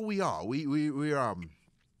 Because that's how we are. We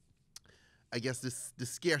I guess this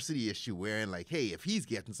scarcity issue wherein like, hey, if he's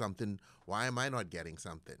getting something, why am I not getting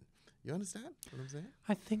something? You understand what I'm saying?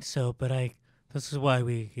 I think so, but this is why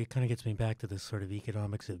it kind of gets me back to this sort of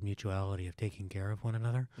economics of mutuality, of taking care of one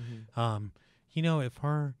another. If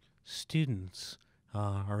our students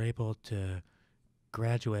are able to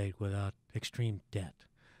graduate without extreme debt,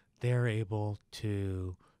 they're able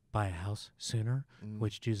to buy a house sooner,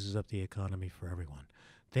 which juices up the economy for everyone.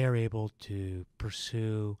 They're able to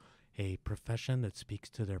pursue a profession that speaks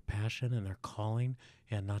to their passion and their calling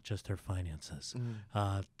and not just their finances.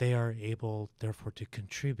 They are able, therefore, to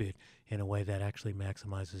contribute in a way that actually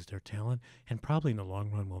maximizes their talent and probably in the long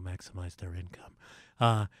run will maximize their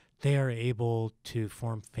income. They are able to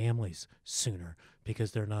form families sooner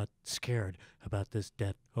because they're not scared about this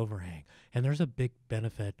debt overhang. And there's a big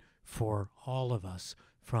benefit for all of us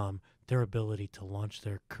from their ability to launch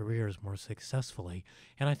their careers more successfully.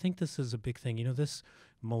 And I think this is a big thing. This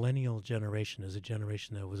millennial generation is a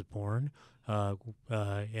generation that was born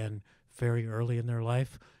and very early in their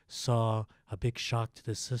life saw a big shock to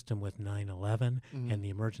the system with 9/11 and the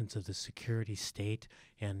emergence of the security state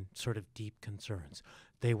and sort of deep concerns.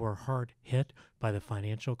 They were hard hit by the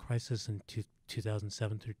financial crisis in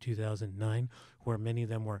 2007 through 2009, where many of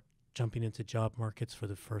them were jumping into job markets for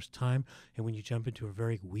the first time. And when you jump into a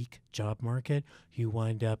very weak job market, you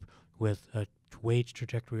wind up with a wage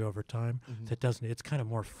trajectory over time it's kind of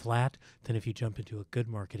more flat than if you jump into a good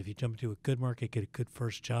market. If you jump into a good market, get a good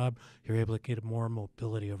first job, you're able to get more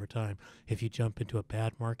mobility over time. If you jump into a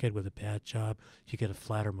bad market with a bad job, you get a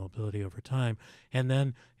flatter mobility over time. And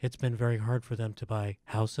then it's been very hard for them to buy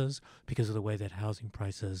houses because of the way that housing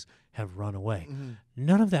prices have run away.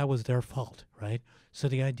 None of that was their fault, right? So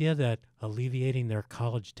the idea that alleviating their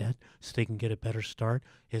college debt so they can get a better start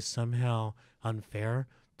is somehow unfair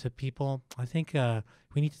to people, I think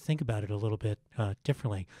we need to think about it a little bit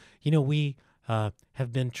differently. We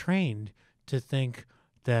have been trained to think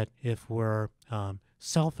that if we're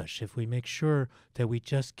selfish, if we make sure that we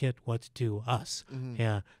just get what's due us,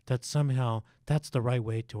 that somehow that's the right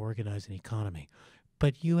way to organize an economy.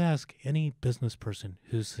 But you ask any business person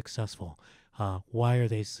who's successful, why are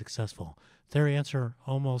they successful? Their answer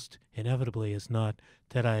almost inevitably is not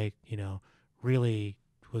that I, really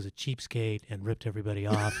was a cheapskate and ripped everybody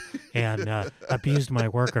off and abused my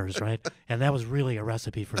workers, right? And that was really a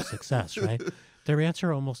recipe for success, right? Their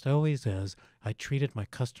answer almost always is, I treated my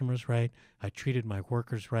customers right, I treated my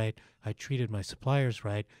workers right, I treated my suppliers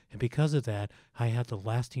right, and because of that, I had the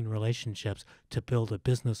lasting relationships to build a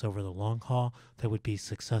business over the long haul that would be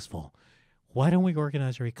successful. Why don't we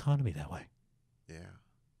organize our economy that way? Yeah.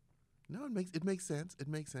 No, it makes sense. It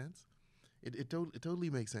makes sense. It totally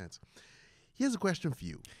makes sense. Here's a question for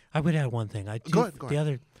you. I would add one thing. Go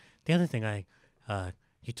ahead. The other thing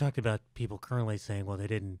you talked about people currently saying, well, they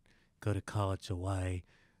didn't go to college, so why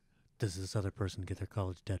does this other person get their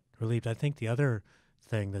college debt relieved? I think the other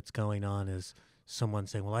thing that's going on is someone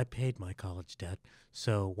saying, well, I paid my college debt,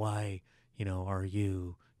 so why, are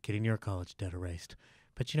you getting your college debt erased.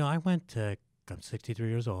 But, I'm 63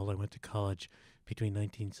 years old. I went to college between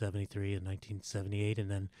 1973 and 1978, and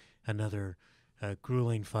then another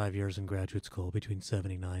grueling 5 years in graduate school between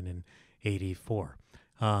 79 and 84.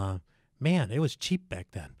 Man, it was cheap back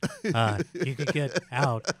then. You could get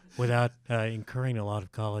out without incurring a lot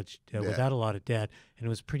of college, without a lot of debt, and it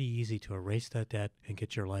was pretty easy to erase that debt and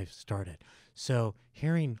get your life started. So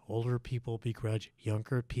hearing older people begrudge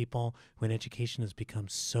younger people when education has become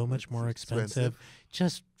so much more expensive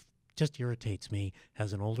just irritates me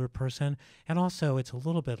as an older person. And also, it's a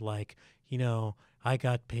little bit like, I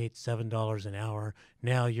got paid $7 an hour.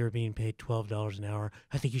 Now you're being paid $12 an hour.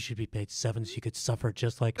 I think you should be paid $7 so you could suffer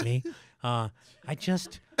just like me. I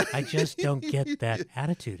just don't get that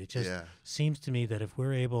attitude. It just seems to me that if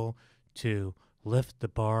we're able to lift the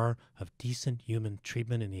bar of decent human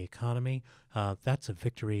treatment in the economy, that's a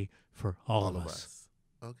victory for all of us.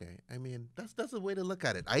 Okay, I mean, that's a way to look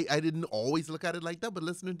at it. I didn't always look at it like that, but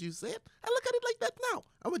listening to you say it, I look at it like that now.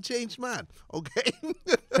 I'm a changed man, okay?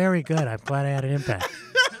 Very good. I'm glad I had an impact.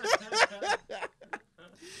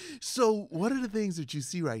 So one of the things that you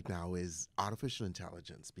see right now is artificial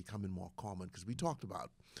intelligence becoming more common, because we talked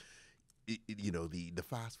about, the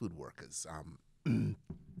fast food workers.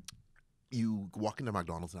 You walk into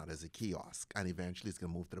McDonald's now, there's a kiosk, and eventually it's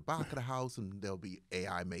going to move to the back of the house, and there'll be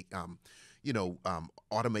AI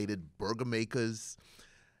automated burger makers.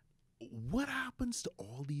 What happens to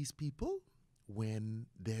all these people when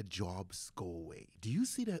their jobs go away? Do you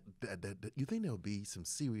see that you think there'll be some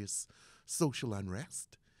serious social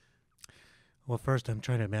unrest? Well, first, I'm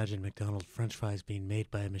trying to imagine McDonald's French fries being made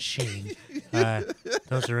by a machine.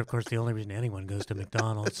 Those are, of course, the only reason anyone goes to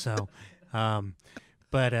McDonald's. So,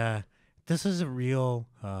 but this is a real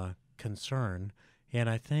concern, and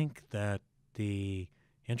I think that the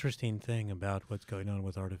interesting thing about what's going on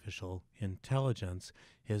with artificial intelligence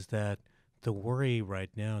is that the worry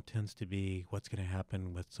right now tends to be what's going to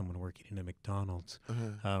happen with someone working in a McDonald's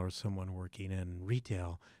or someone working in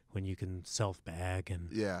retail when you can self-bag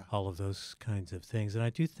and all of those kinds of things. And I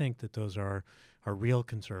do think that those are real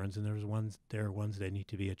concerns, and there are ones that need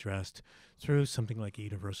to be addressed through something like a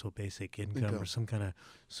universal basic income or some kind of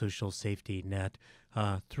social safety net,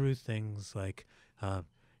 through things like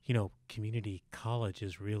community college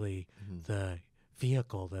is really the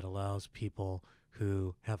vehicle that allows people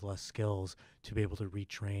who have less skills to be able to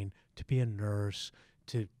retrain, to be a nurse,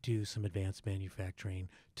 to do some advanced manufacturing,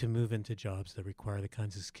 to move into jobs that require the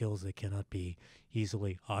kinds of skills that cannot be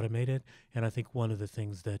easily automated. And I think one of the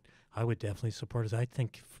things that I would definitely support is I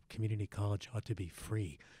think community college ought to be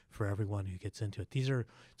free for everyone who gets into it.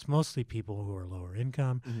 It's mostly people who are lower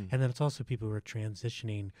income, and then it's also people who are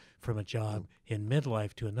transitioning from a job in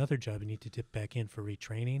midlife to another job and need to dip back in for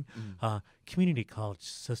retraining. Community college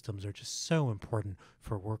systems are just so important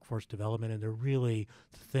for workforce development, and they're really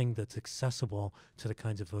the thing that's accessible to the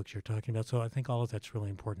kinds of folks you're talking about. So I think all of that's really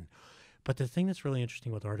important. But the thing that's really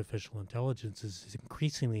interesting with artificial intelligence is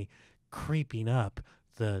increasingly creeping up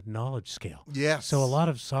the knowledge scale. Yes. So a lot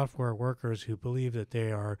of software workers who believe that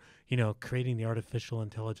they are, creating the artificial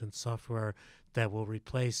intelligence software that will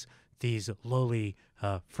replace these lowly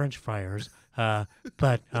French fryers,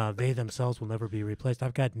 but they themselves will never be replaced.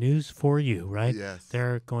 I've got news for you, right? Yes.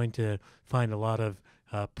 They're going to find a lot of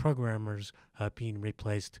programmers being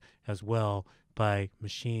replaced as well by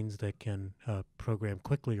machines that can program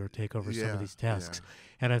quickly or take over some of these tasks.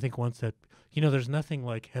 And I think once that, there's nothing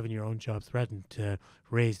like having your own job threatened to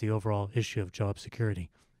raise the overall issue of job security.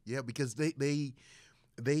 Yeah, because they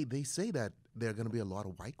say that there are going to be a lot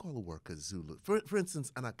of white-collar workers who, for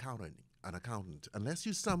instance, an accountant, unless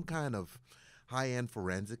you're some kind of high-end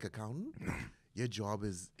forensic accountant, your job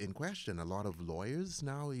is in question. A lot of lawyers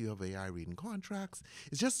now, you have AI reading contracts.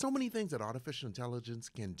 It's just so many things that artificial intelligence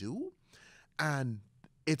can do, and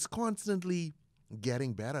it's constantly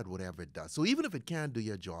getting better at whatever it does. So even if it can't do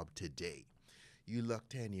your job today, you look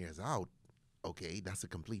 10 years out, okay, that's a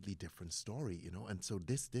completely different story, and so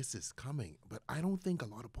this is coming. But I don't think a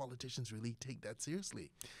lot of politicians really take that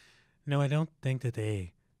seriously. No, I don't think that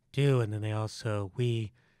they do, and then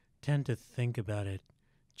we tend to think about it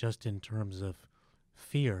just in terms of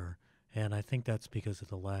fear, and I think that's because of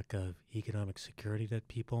the lack of economic security that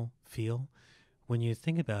people feel. When you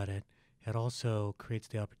think about it, it also creates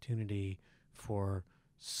the opportunity for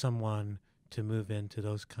someone to move into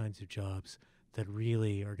those kinds of jobs that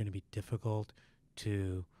really are going to be difficult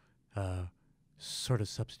to sort of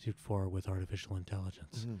substitute for with artificial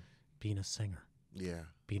intelligence. Being a singer,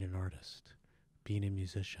 being an artist, being a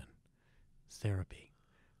musician, therapy,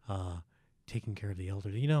 taking care of the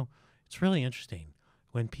elderly. It's really interesting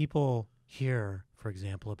when people hear, for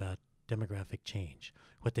example, about demographic change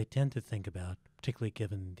what they tend to think about, particularly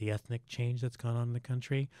given the ethnic change that's gone on in the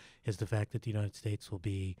country, is the fact that the United States will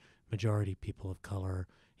be majority people of color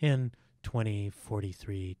in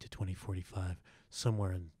 2043 to 2045,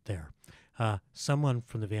 somewhere in there. Someone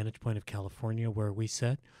from the vantage point of California, where we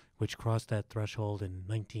sit, which crossed that threshold in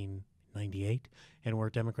 1998, and where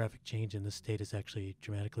demographic change in the state has actually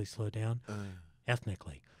dramatically slowed down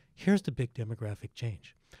ethnically. Here's the big demographic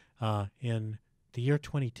change. In the year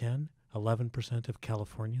 2010, 11% of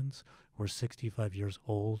Californians were 65 years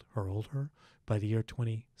old or older. By the year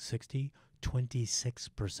 2060,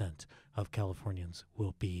 26% of Californians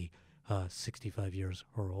will be 65 years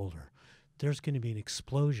or older. There's going to be an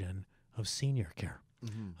explosion of senior care.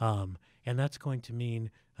 And that's going to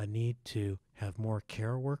mean a need to have more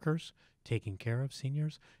care workers taking care of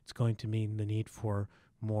seniors. It's going to mean the need for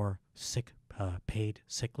more paid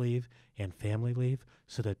sick leave and family leave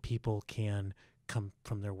so that people can come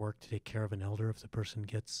from their work to take care of an elder if the person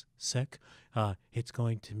gets sick. It's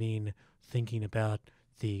going to mean thinking about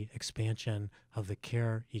the expansion of the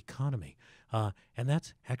care economy. And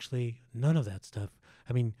that's actually none of that stuff.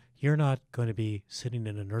 I mean, you're not going to be sitting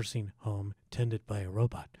in a nursing home tended by a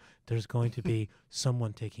robot. There's going to be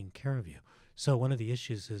someone taking care of you. So one of the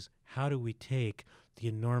issues is, how do we take the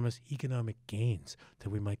enormous economic gains that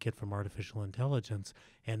we might get from artificial intelligence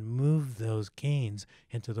and move those gains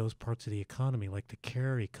into those parts of the economy, like the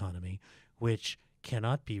care economy, which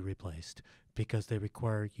cannot be replaced because they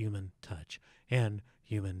require human touch and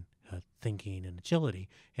human thinking and agility,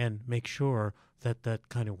 and make sure that that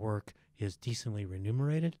kind of work is decently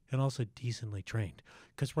remunerated and also decently trained.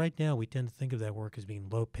 Because right now we tend to think of that work as being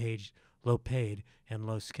low paid and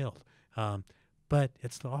low skilled. But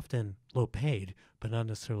it's often low paid, but not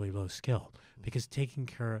necessarily low skilled. Because taking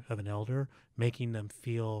care of an elder, making them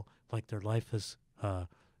feel like their life is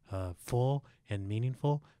full and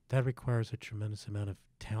meaningful, that requires a tremendous amount of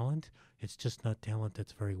talent. It's just not talent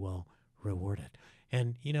that's very well rewarded.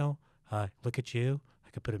 And, look at you. I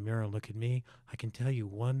could put a mirror and look at me. I can tell you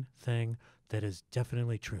one thing that is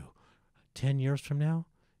definitely true. 10 years from now,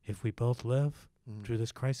 if we both live through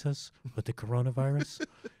this crisis with the coronavirus,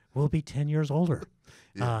 we'll be 10 years older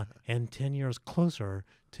and 10 years closer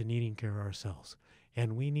to needing care ourselves.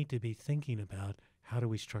 And we need to be thinking about, how do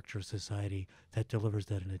we structure a society that delivers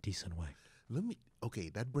that in a decent way?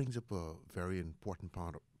 That brings up a very important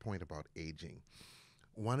point about aging.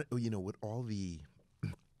 With all the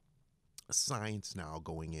science now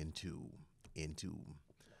going into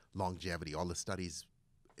longevity, all the studies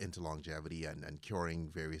into longevity and curing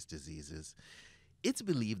various diseases, it's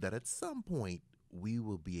believed that at some point we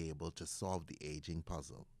will be able to solve the aging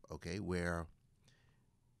puzzle, where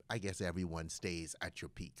I guess everyone stays at your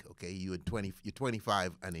peak, you're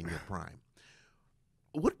 25 and in your prime.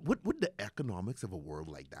 What would the economics of a world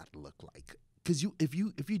like that look like? Because if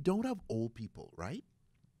you don't have old people, right,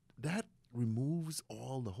 that removes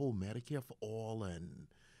the whole Medicare for all, and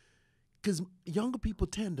because younger people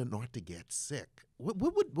tend not to get sick. What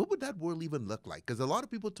would that world even look like? Because a lot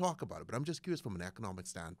of people talk about it, but I'm just curious from an economic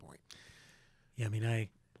standpoint. Yeah, I mean, I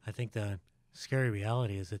think the scary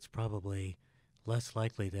reality is it's probably less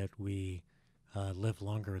likely that we live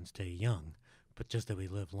longer and stay young, but just that we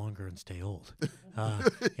live longer and stay old.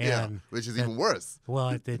 Which is even worse. Well,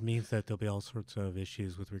 it means that there'll be all sorts of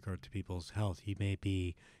issues with regard to people's health. You may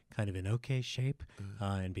be kind of in okay shape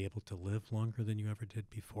and be able to live longer than you ever did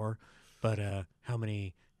before, but how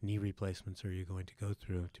many knee replacements are you going to go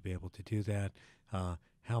through to be able to do that?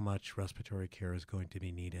 How much respiratory care is going to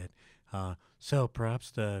be needed? So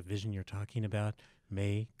perhaps the vision you're talking about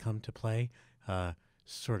may come to play,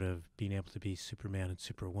 sort of being able to be Superman and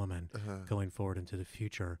Superwoman going forward into the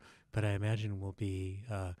future. But I imagine we'll be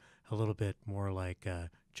a little bit more like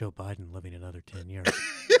Joe Biden living another 10 years.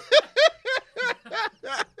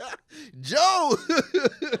 Joe!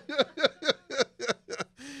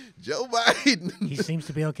 Joe Biden. He seems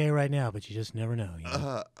to be okay right now, but you just never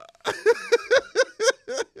know.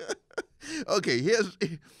 Okay,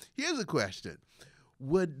 here's a question.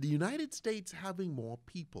 Would the United States having more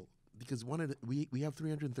people, because we have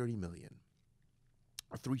 330 million,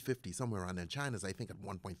 or 350, somewhere around there. China's, I think, at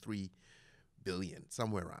 1.3 billion,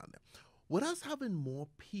 somewhere around there. Would us having more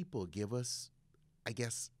people give us, I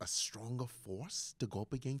guess, a stronger force to go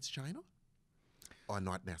up against China? Or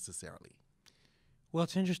not necessarily? Well,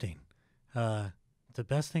 it's interesting. The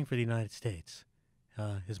best thing for the United States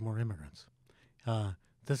is more immigrants.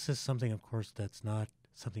 This is something, of course, that's not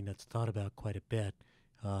something that's thought about quite a bit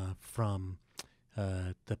from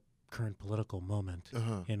the current political moment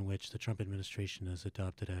in which the Trump administration has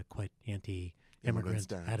adopted a quite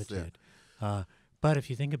anti-immigrant attitude. But if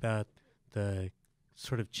you think about the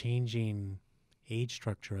sort of changing age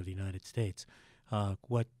structure of the United States.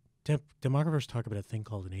 What demographers talk about a thing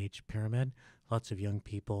called an age pyramid. Lots of young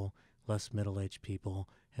people, less middle-aged people,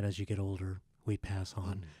 and as you get older, we pass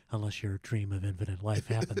on, unless your dream of infinite life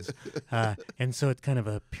happens. And so it's kind of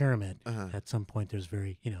a pyramid. At some point, there's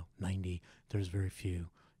 90, there's very few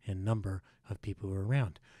in number of people who are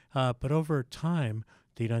around. But over time,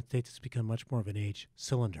 the United States has become much more of an age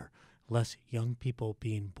cylinder. Less young people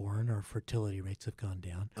being born, or fertility rates have gone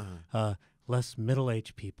down. Less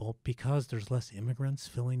middle-aged people, because there's less immigrants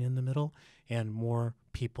filling in the middle, and more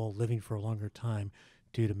people living for a longer time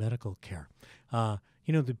due to medical care.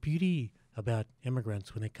 The beauty about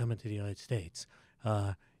immigrants when they come into the United States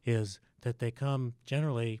is that they come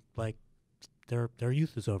generally like their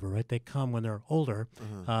youth is over, right? They come when they're older.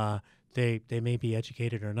 They may be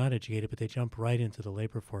educated or not educated, but they jump right into the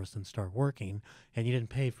labor force and start working, and you didn't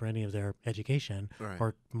pay for any of their education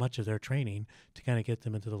or much of their training to kind of get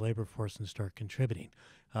them into the labor force and start contributing.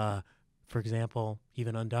 For example,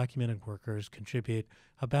 even undocumented workers contribute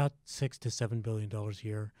about $6 to $7 billion a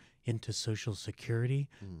year into Social Security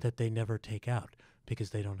that they never take out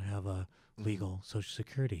because they don't have a legal Social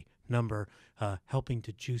Security number, helping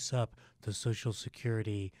to juice up the Social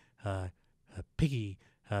Security piggy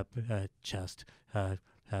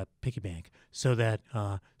bank, so that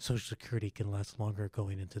Social Security can last longer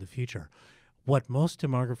going into the future. What most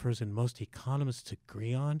demographers and most economists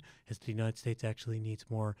agree on is the United States actually needs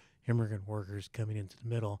more immigrant workers coming into the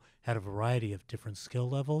middle at a variety of different skill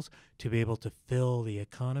levels to be able to fill the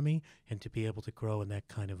economy and to be able to grow in that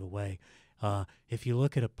kind of a way. If you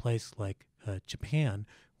look at a place like Japan,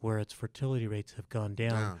 where its fertility rates have gone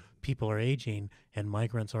down, people are aging, and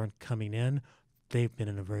migrants aren't coming in, they've been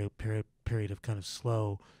in a very period of kind of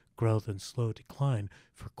slow growth and slow decline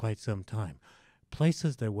for quite some time.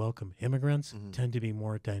 Places that welcome immigrants tend to be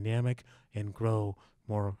more dynamic and grow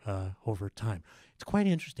more over time. It's quite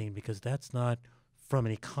interesting because that's not, from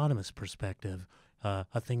an economist perspective,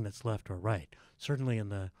 a thing that's left or right. Certainly in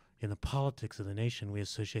the politics of the nation, we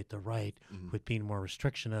associate the right with being more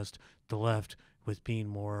restrictionist, the left with being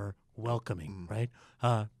more welcoming, right?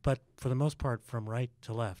 But for the most part, from right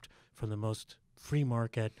to left, from the most free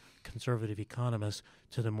market conservative economists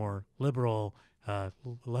to the more liberal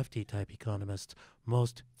lefty type economists,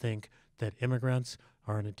 most think that immigrants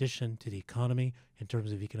are an addition to the economy in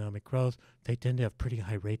terms of economic growth. They tend to have pretty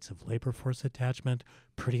high rates of labor force attachment,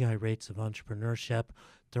 pretty high rates of entrepreneurship.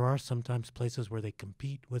 There are sometimes places where they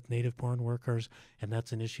compete with native-born workers, and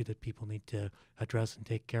that's an issue that people need to address and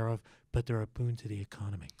take care of, but they're a boon to the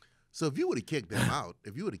economy. So if you were to kick them out,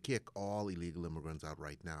 if you were to kick all illegal immigrants out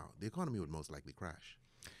right now, the economy would most likely crash.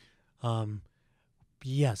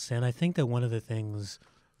 Yes, and I think that one of the things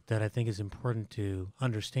that I think is important to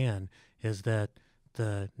understand is that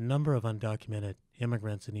the number of undocumented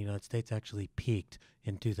immigrants in the United States actually peaked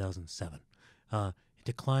in 2007. It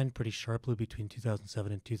declined pretty sharply between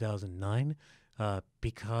 2007 and 2009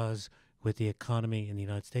 because with the economy in the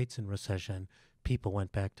United States in recession, people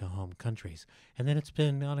went back to home countries. And then it's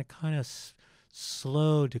been on a kind of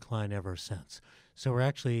slow decline ever since. So we're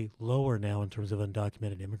actually lower now in terms of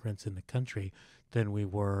undocumented immigrants in the country than we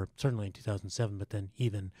were certainly in 2007, but then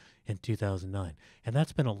even in 2009. And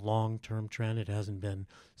that's been a long-term trend. It hasn't been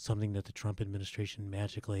something that the Trump administration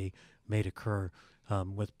magically made occur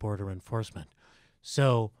with border enforcement.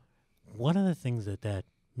 So one of the things that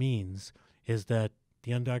means is that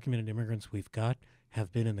the undocumented immigrants we've got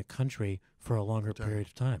have been in the country for a longer period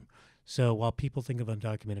of time. So while people think of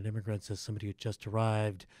undocumented immigrants as somebody who just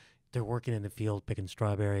arrived, they're working in the field picking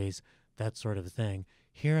strawberries, that sort of thing,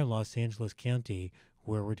 here in Los Angeles County,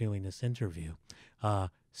 where we're doing this interview,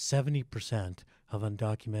 70% of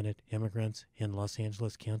undocumented immigrants in Los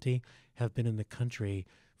Angeles County have been in the country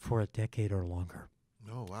for a decade or longer.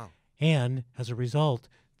 Oh, wow. And as a result,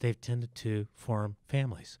 they've tended to form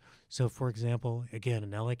families. So, for example, again,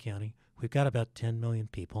 in LA County, we've got about 10 million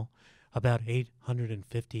people. About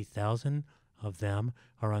 850,000 of them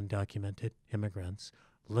are undocumented immigrants.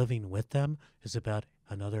 Living with them is about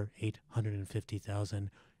another 850,000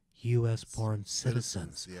 U.S.-born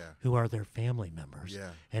citizens who are their family members,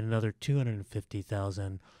 and another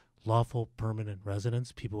 250,000 lawful permanent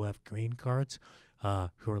residents, people who have green cards,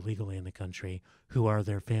 who are legally in the country, who are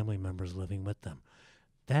their family members living with them.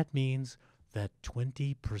 That means that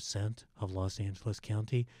 20% of Los Angeles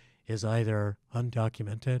County is either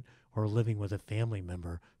undocumented or living with a family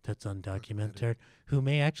member that's undocumented, who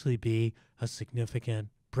may actually be a significant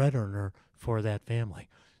bread earner for that family.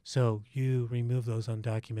 So you remove those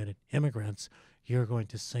undocumented immigrants, you're going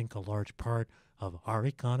to sink a large part of our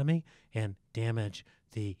economy and damage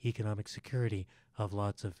the economic security of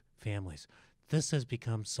lots of families. this has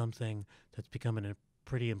become something that's become a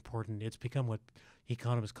pretty important. It's become what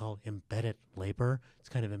economists call embedded labor. It's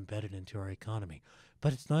kind of embedded into our economy.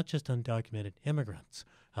 But it's not just undocumented immigrants.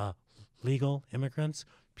 Legal immigrants,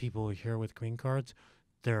 people here with green cards,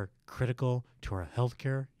 they're critical to our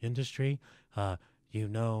healthcare industry. You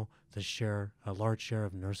know, a large share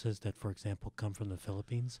of nurses that, for example, come from the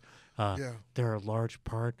Philippines. They're a large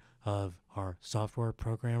part of our software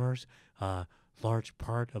programmers, large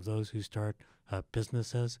part of those who start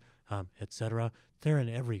businesses, etc. They're in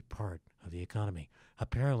every part of the economy.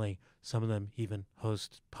 Apparently, some of them even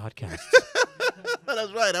host podcasts.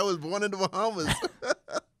 That's right. I was born in the Bahamas.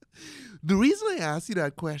 The reason I asked you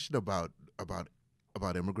that question about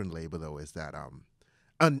immigrant labor, though, is that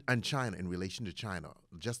and China, in relation to China,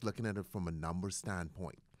 just looking at it from a numbers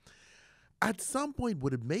standpoint, at some point,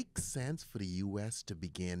 would it make sense for the U.S. to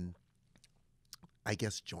begin, I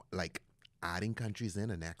guess, adding countries in,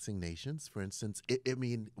 annexing nations, for instance? I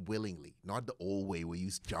mean, willingly, not the old way where you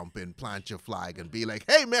jump in, plant your flag, and be like,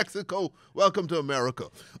 "Hey, Mexico, welcome to America."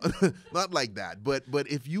 Not like that. But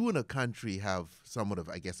if you and a country have somewhat of,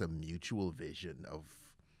 I guess, a mutual vision of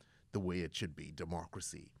the way it should be,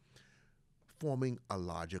 democracy, forming a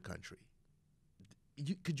larger country,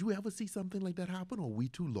 could you ever see something like that happen? Or are we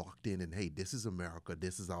too locked in and, hey, this is America,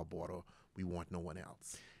 this is our border, we want no one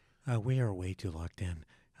else? We are way too locked in.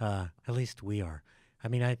 At least we are. I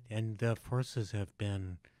mean, and the forces have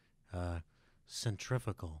been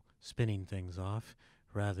centrifugal, spinning things off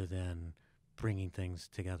rather than bringing things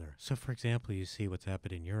together. So, for example, you see what's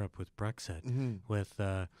happened in Europe with Brexit, with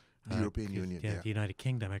the European Union, the United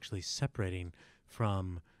Kingdom actually separating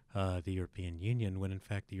from the European Union, when in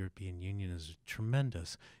fact the European Union is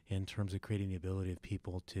tremendous in terms of creating the ability of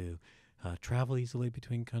people to travel easily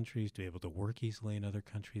between countries, to be able to work easily in other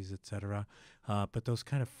countries, etc. But those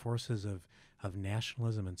kind of forces of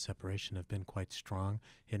nationalism and separation have been quite strong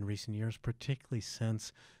in recent years, particularly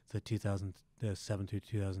since the 2007 to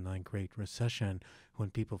 2009 Great Recession, when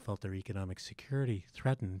people felt their economic security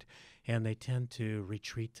threatened, and they tend to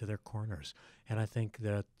retreat to their corners. And I think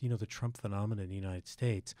that, the Trump phenomenon in the United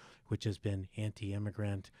States, which has been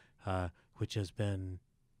anti-immigrant, which has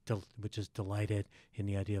delighted in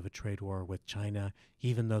the idea of a trade war with China,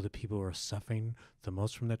 even though the people who are suffering the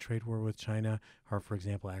most from that trade war with China are, for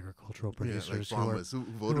example, agricultural producers who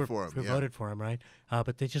voted for him, right?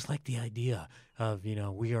 But they just like the idea of,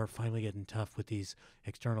 we are finally getting tough with these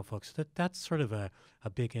external folks. That's sort of a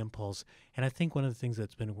big impulse. And I think one of the things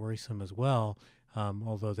that's been worrisome as well,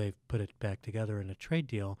 although they've put it back together in a trade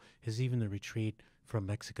deal, is even the retreat from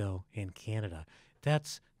Mexico and Canada.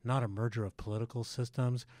 That's not a merger of political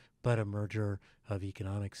systems, but a merger of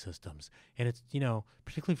economic systems. And it's,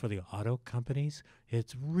 particularly for the auto companies,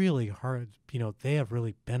 it's really hard. They have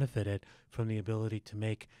really benefited from the ability to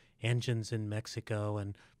make engines in Mexico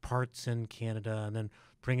and parts in Canada and then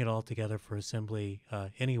bring it all together for assembly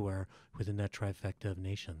anywhere within that trifecta of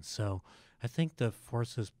nations. So I think the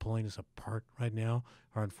forces pulling us apart right now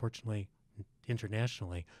are unfortunately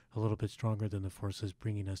internationally a little bit stronger than the forces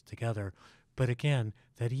bringing us together. But again,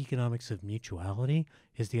 that economics of mutuality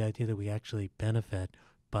is the idea that we actually benefit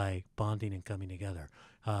by bonding and coming together.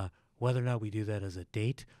 Whether or not we do that as a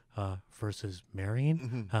date versus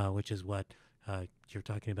marrying, which is what you're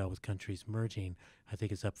talking about with countries merging, I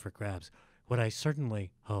think is up for grabs. What I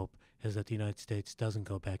certainly hope is that the United States doesn't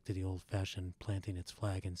go back to the old-fashioned planting its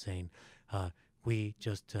flag and saying, we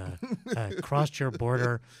just crossed your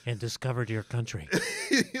border and discovered your country.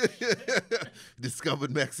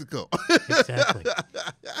 Discovered Mexico. Exactly.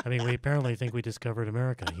 I mean, we apparently think we discovered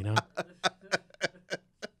America,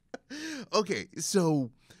 Okay, so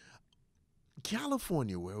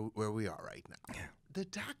California, where we are right now, the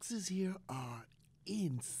taxes here are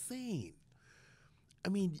insane. I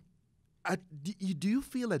mean, do you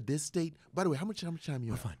feel at this state? By the way, how much time you have?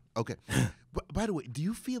 We're fine. Okay. By the way, do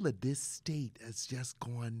you feel that this state has just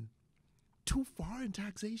gone too far in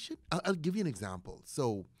taxation? I'll give you an example.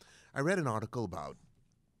 So, I read an article about,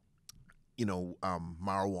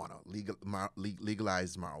 marijuana,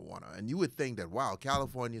 legalized marijuana, and you would think that, wow,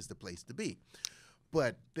 California is the place to be.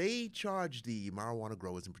 But they charge the marijuana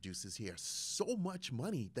growers and producers here so much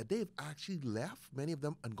money that they've actually left, many of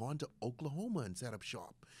them, and gone to Oklahoma and set up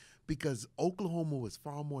shop. Because Oklahoma was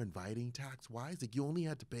far more inviting tax-wise. Like, you only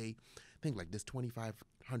had to pay, I think, like this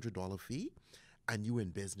 $2,500 fee, and you were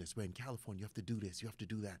in business. Where in California, you have to do this, you have to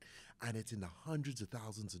do that. And it's in the hundreds of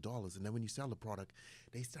thousands of dollars. And then when you sell the product,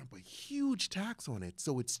 they stamp a huge tax on it.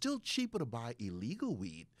 So it's still cheaper to buy illegal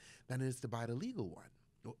weed than it is to buy the legal one.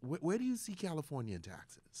 Where do you see California in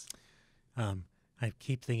taxes? I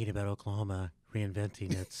keep thinking about Oklahoma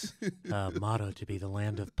reinventing its motto to be the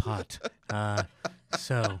land of pot.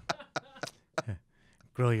 So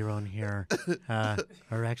grow your own here,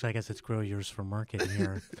 or actually, I guess it's grow yours for market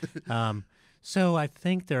here. So I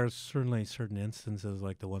think there are certainly certain instances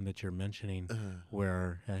like the one that you're mentioning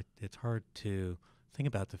where it's hard to think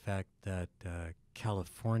about the fact that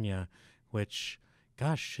California, which,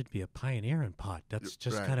 gosh, should be a pioneer in pot. That's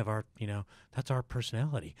just kind of our, that's our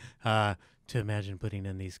personality, to imagine putting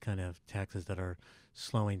in these kind of taxes that are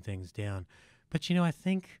slowing things down. But, I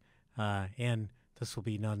think, and this will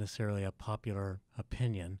be not necessarily a popular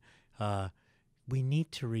opinion, we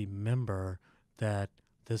need to remember that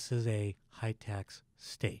this is a high-tax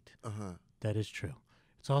state. That is true.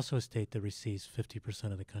 It's also a state that receives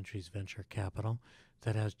 50% of the country's venture capital,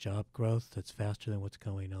 that has job growth that's faster than what's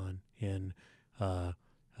going on in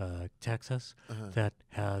Texas, that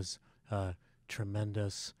has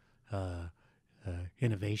tremendous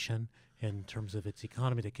innovation in terms of its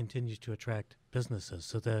economy that continues to attract businesses.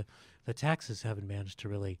 So the taxes haven't managed to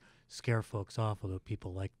really scare folks off, although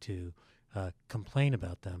people like to complain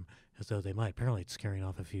about them as though they might. Apparently it's scaring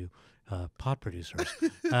off a few pot producers.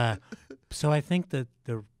 So I think that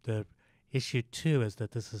the issue, too, is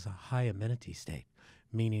that this is a high amenity state,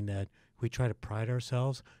 meaning that we try to pride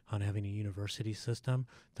ourselves on having a university system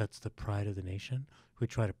that's the pride of the nation. We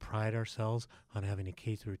try to pride ourselves on having a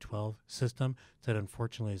K through 12 system that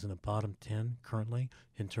unfortunately is in the bottom 10 currently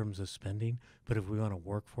in terms of spending. But if we want a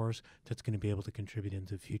workforce that's going to be able to contribute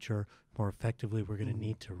into the future more effectively, we're going to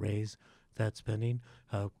need to raise that spending.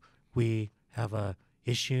 We have a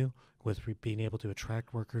issue with being able to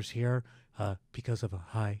attract workers here because of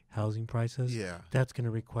high housing prices. That's going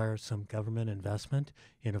to require some government investment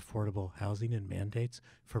in affordable housing and mandates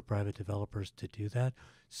for private developers to do that.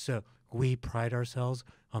 So we pride ourselves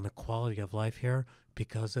on the quality of life here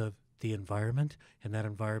because of the environment, and that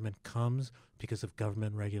environment comes because of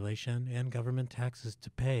government regulation and government taxes to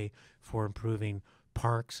pay for improving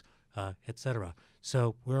parks, etc.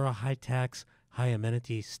 So we're a high-tax,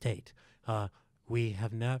 high-amenity state. We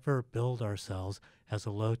have never billed ourselves as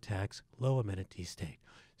a low-tax, low-amenity state.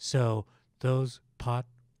 So those pot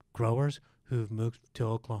growers who've moved to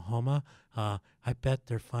Oklahoma, I bet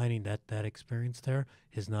they're finding that that experience there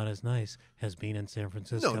is not as nice as being in San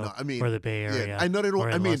Francisco or the Bay Area. I know they don't. Or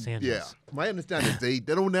in Los Angeles. Yeah, my understanding is they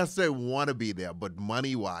don't necessarily want to be there, but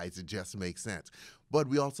money-wise, it just makes sense. But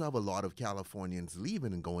we also have a lot of Californians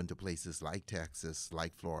leaving and going to places like Texas,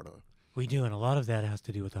 like Florida. We do, and a lot of that has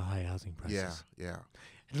to do with the high housing prices. Yeah.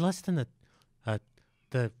 And less than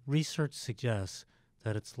the research suggests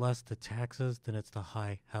that it's less the taxes than it's the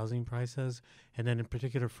high housing prices. And then in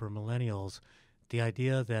particular for millennials, the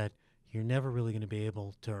idea that you're never really going to be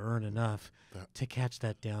able to earn enough to catch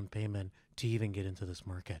that down payment to even get into this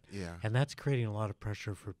market. And that's creating a lot of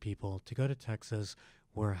pressure for people to go to Texas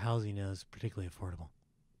where housing is particularly affordable.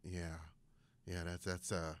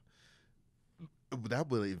 That's that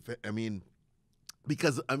really,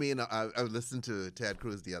 because I listened to Ted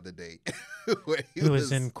Cruz the other day. He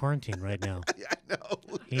was in quarantine right now. I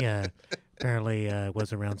know. He apparently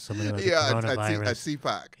was around someone who had the coronavirus. At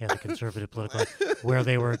CPAC. Yeah, the conservative political, where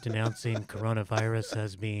they were denouncing coronavirus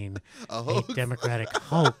as being a Democratic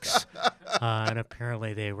hoax, and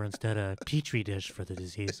apparently they were instead a petri dish for the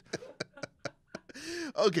disease.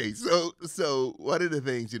 Okay, so one of the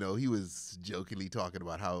things, he was jokingly talking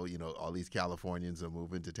about how, all these Californians are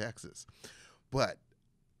moving to Texas. But,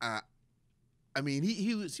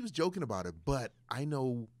 he was joking about it, but I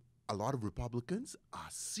know a lot of Republicans are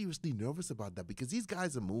seriously nervous about that because these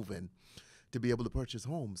guys are moving to be able to purchase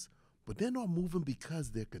homes, but they're not moving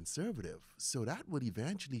because they're conservative. So that would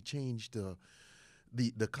eventually change the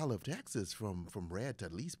color of Texas from red to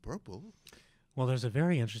at least purple. Well, there's a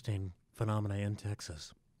very interesting phenomena in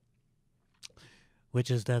Texas, which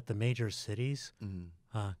is that the major cities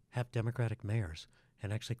have Democratic mayors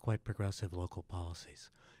and actually quite progressive local policies.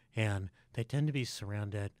 And they tend to be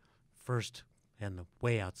surrounded first and the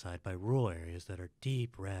way outside by rural areas that are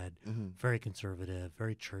deep red, very conservative,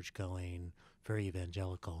 very church-going, very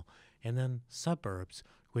evangelical, and then suburbs,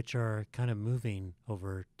 which are kind of moving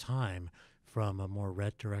over time from a more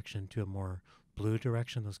red direction to a more blue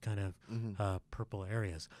direction, those kind of purple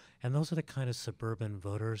areas. And those are the kind of suburban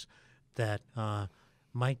voters that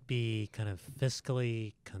might be kind of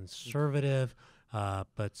fiscally conservative,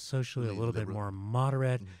 but socially a little bit more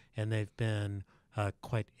moderate, and they've been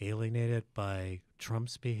quite alienated by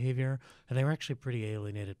Trump's behavior, and they were actually pretty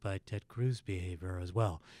alienated by Ted Cruz's behavior as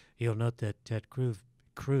well. You'll note that Ted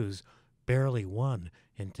Cruz barely won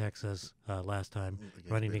in Texas last time,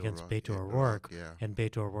 running against Beto O'Rourke, and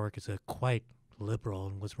Beto O'Rourke is a quite liberal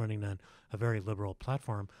and was running on a very liberal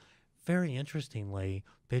platform. Very interestingly,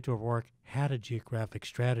 Beto O'Rourke had a geographic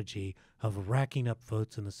strategy of racking up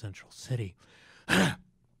votes in the central city,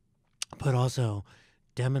 but also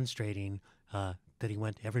demonstrating that he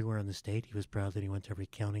went everywhere in the state. He was proud that he went to every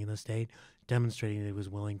county in the state, demonstrating that he was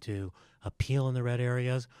willing to appeal in the red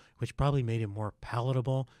areas, which probably made him more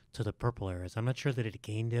palatable to the purple areas. I'm not sure that it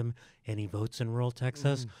gained him any votes in rural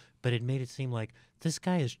Texas, but it made it seem like this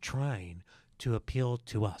guy is trying to appeal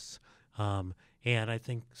to us. And I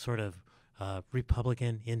think sort of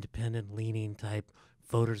Republican, independent-leaning type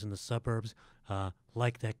voters in the suburbs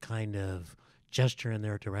like that kind of gesture in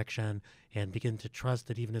their direction and begin to trust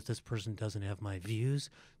that even if this person doesn't have my views,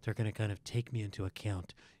 they're going to kind of take me into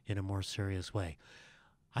account in a more serious way.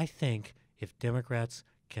 I think if Democrats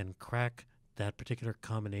can crack that particular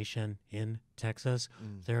combination in Texas,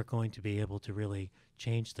 they're going to be able to really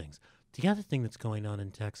change things. The other thing that's going on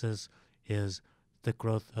in Texas is the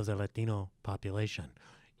growth of the Latino population.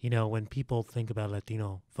 You know, when people think about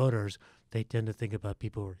Latino voters, they tend to think about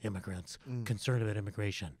people who are immigrants, concerned about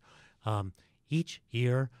immigration. Each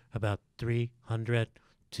year, about 300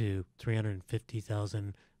 to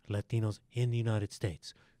 350,000 Latinos in the United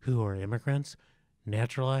States who are immigrants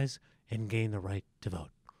naturalize and gain the right to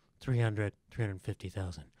vote.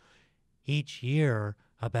 350,000. Each year,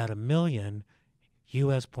 about 1 million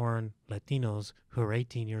U.S.-born Latinos who are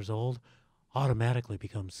 18 years old automatically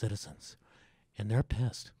become citizens. And they're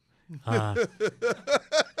pissed.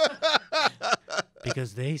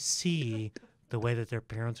 Because they see the way that their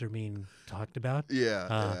parents are being talked about.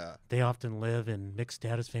 They often live in mixed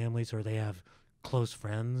status families, or they have close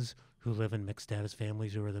friends who live in mixed status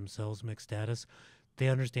families who are themselves mixed status. They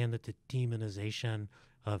understand that the demonization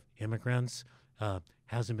of immigrants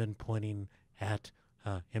hasn't been pointing at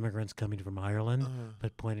immigrants coming from Ireland,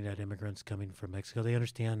 but pointing at immigrants coming from Mexico. They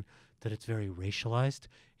understand that it's very racialized,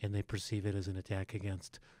 and they perceive it as an attack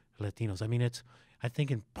against Latinos. I mean, I think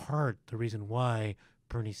in part the reason why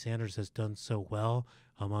Bernie Sanders has done so well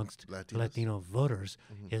amongst Latino voters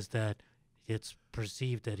is that it's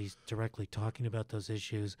perceived that he's directly talking about those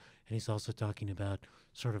issues, and he's also talking about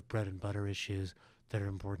sort of bread and butter issues that are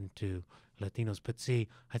important to Latinos. But see,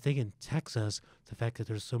 I think in Texas, the fact that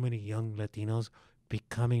there's so many young Latinos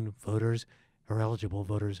becoming voters or eligible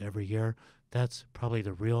voters every year, that's probably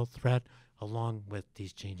the real threat, along with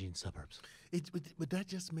these changing suburbs. But that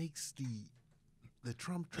just makes the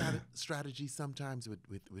Trump strategy sometimes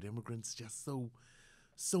with immigrants just so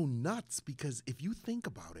nuts, because if you think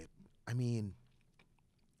about it, I mean,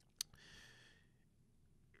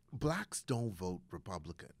 blacks don't vote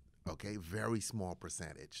Republican, okay? Very small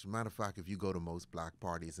percentage. As a matter of fact, if you go to most black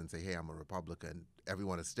parties and say, hey, I'm a Republican,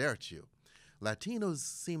 everyone will stare at you. Latinos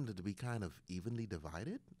seem to be kind of evenly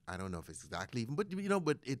divided. I don't know if it's exactly even, but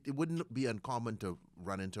but it wouldn't be uncommon to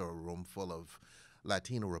run into a room full of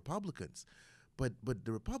Latino Republicans. But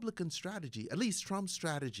the Republican strategy, at least Trump's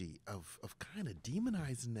strategy of kind of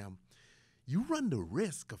demonizing them, you run the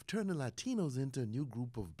risk of turning Latinos into a new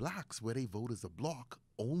group of blacks where they vote as a bloc,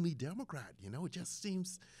 only Democrat. It just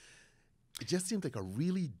seems like a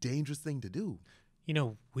really dangerous thing to do.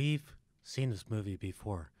 We've seen this movie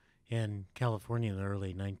before. In California in the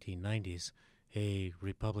early 1990s, a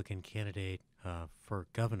Republican candidate for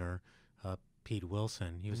governor, Pete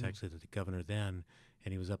Wilson, he was actually the governor then,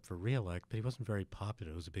 and he was up for re-elect, but he wasn't very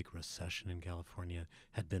popular. It was a big recession in California,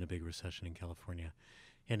 had been a big recession in California,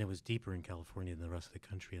 and it was deeper in California than the rest of the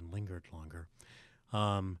country and lingered longer.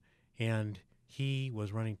 And he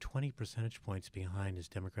was running 20 percentage points behind his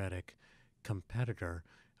Democratic competitor,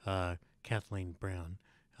 Kathleen Brown,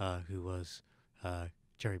 who was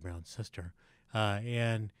Jerry Brown's sister.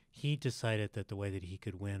 And he decided that the way that he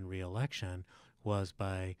could win re-election was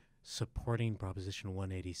by supporting Proposition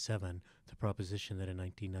 187, the proposition that in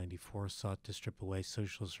 1994 sought to strip away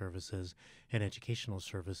social services and educational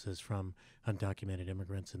services from undocumented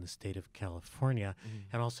immigrants in the state of California,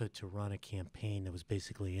 and also to run a campaign that was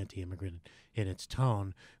basically anti-immigrant in its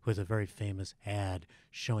tone, with a very famous ad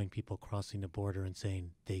showing people crossing the border and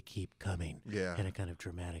saying, "They keep coming," in a kind of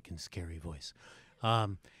dramatic and scary voice.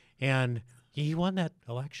 And he won that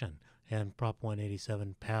election, and Prop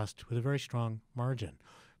 187 passed with a very strong margin.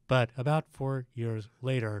 But about 4 years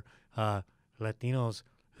later, immigrant Latinos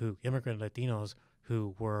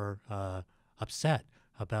who were upset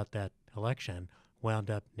about that election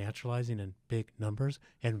wound up naturalizing in big numbers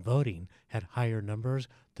and voting at higher numbers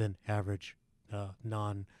than average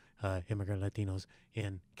non-immigrant Latinos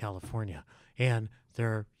in California. And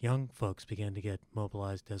their young folks began to get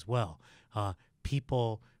mobilized as well.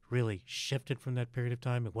 People really shifted from that period of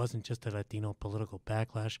time. It wasn't just a Latino political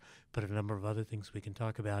backlash, but a number of other things we can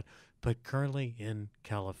talk about. But currently in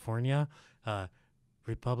California,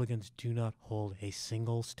 Republicans do not hold a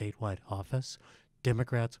single statewide office.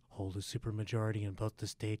 Democrats hold a supermajority in both the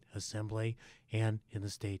state assembly and in the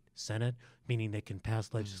state senate, meaning they can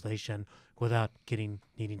pass legislation without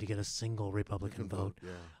needing to get a single Republican vote.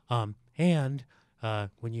 Yeah. And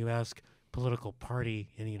when you ask political party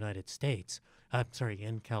in the United States,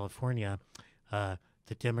 in California,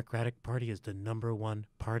 the Democratic Party is the number one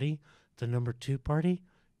party. The number two party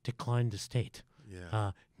declined the state.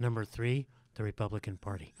 Yeah. Number three, the Republican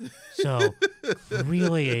Party. So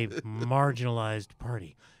really a marginalized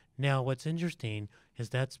party. Now, what's interesting is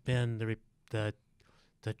that's been the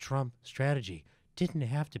Trump strategy. Didn't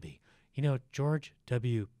have to be. You know, George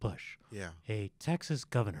W. Bush, a Texas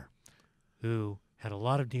governor who had a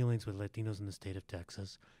lot of dealings with Latinos in the state of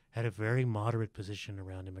Texas, had a very moderate position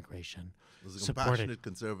around immigration. Was a compassionate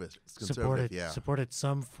conservative. Supported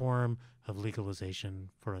some form of legalization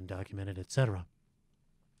for undocumented, etc.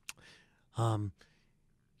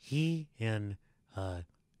 He, in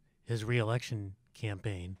his re-election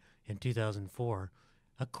campaign in 2004,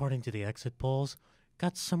 according to the exit polls,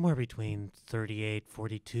 got somewhere between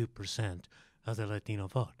 42% of the Latino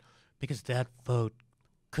vote, because that vote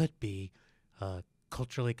could be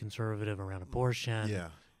culturally conservative around abortion,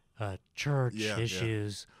 church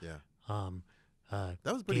issues, that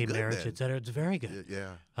was pretty gay good marriage, then. etc. It's very good.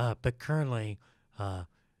 But currently, there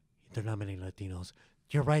are not many Latinos.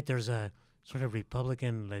 You're right, there's a sort of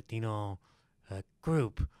Republican Latino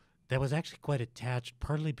group that was actually quite attached,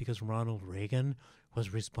 partly because Ronald Reagan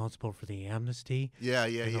was responsible for the amnesty in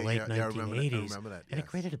the late 1980s. I remember that. And it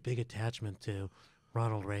created a big attachment to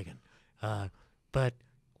Ronald Reagan. But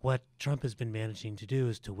what Trump has been managing to do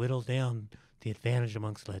is to whittle down the advantage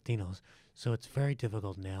amongst Latinos. So it's very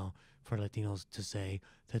difficult now for Latinos to say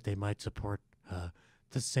that they might support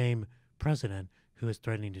the same president who is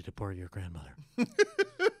threatening to deport your grandmother.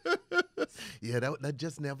 That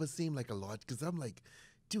just never seemed like a lot, because I'm like,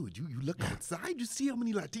 dude, you look outside, you see how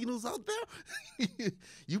many Latinos out there?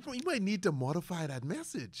 you might need to modify that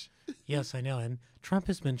message. Yes, I know. And Trump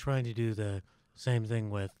has been trying to do the same thing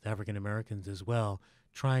with African Americans as well,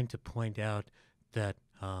 trying to point out that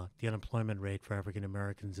the unemployment rate for African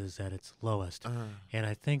Americans is at its lowest. And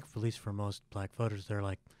I think, at least for most black voters, they're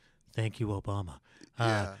like, thank you, Obama.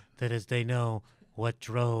 That is, they know what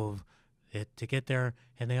drove it to get there,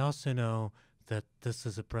 and they also know that this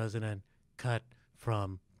is a president cut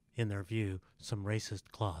from, in their view, some racist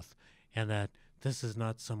cloth, and that this is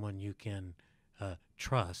not someone you can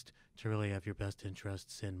trust to really have your best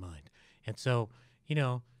interests in mind. And so, you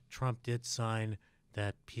know, Trump did sign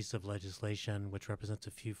that piece of legislation, which represents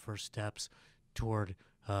a few first steps toward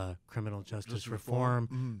criminal justice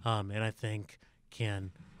reform, and I think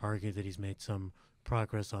can argue that he's made some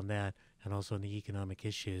progress on that and also on the economic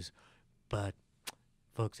issues, but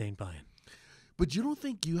folks ain't buying. But you don't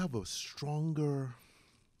think you have a stronger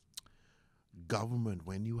government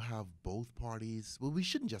when you have both parties? Well, we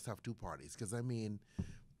shouldn't just have two parties, because, I mean,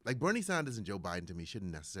 like Bernie Sanders and Joe Biden, to me,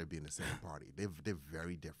 shouldn't necessarily be in the same party. They're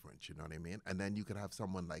very different, you know what I mean? And then you could have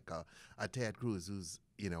someone like a Ted Cruz who's,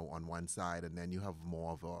 you know, on one side, and then you have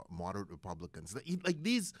more of a moderate Republicans. Like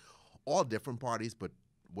these, all different parties, but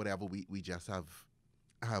whatever, we just have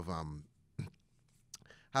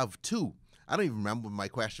two. I don't even remember what my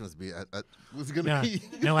question was going to be.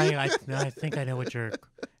 No, I think I know what you're.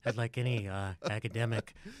 Like any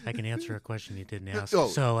academic, I can answer a question you didn't ask. Oh,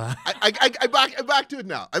 so I back to it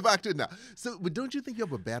now. So, but don't you think you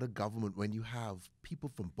have a better government when you have people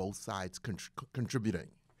from both sides contributing?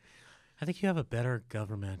 I think you have a better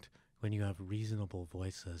government when you have reasonable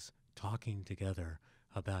voices talking together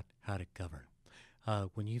about how to govern.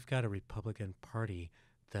 When you've got a Republican Party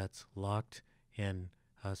that's locked in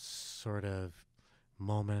a sort of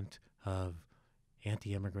moment of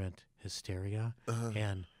anti-immigrant hysteria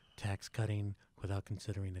and tax cutting without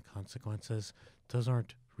considering the consequences, those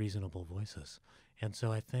aren't reasonable voices. And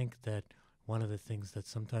so I think that one of the things that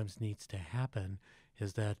sometimes needs to happen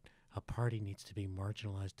is that a party needs to be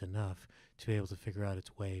marginalized enough to be able to figure out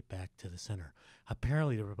its way back to the center.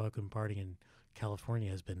 Apparently the Republican Party in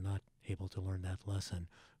California has been not able to learn that lesson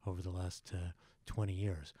over the last 20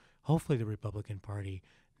 years. Hopefully the Republican Party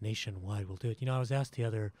nationwide will do it. You know, I was asked the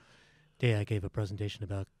other day, I gave a presentation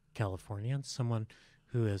about California, and someone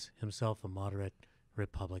who is himself a moderate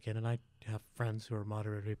Republican, and I have friends who are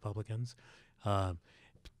moderate Republicans.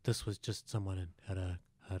 This was just someone at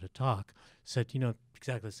a talk, said, you know,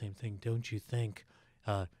 exactly the same thing. Don't you think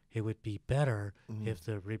it would be better if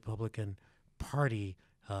the Republican Party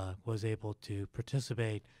was able to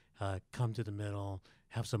participate, come to the middle,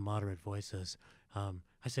 have some moderate voices.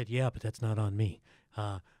 I said, yeah, but that's not on me.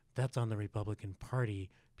 That's on the Republican Party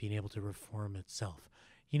being able to reform itself.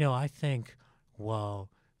 I think while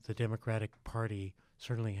the Democratic Party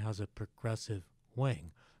certainly has a progressive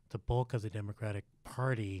wing, the bulk of the Democratic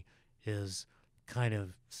Party is kind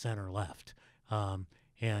of center-left.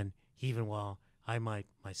 And even while I might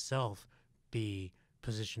myself be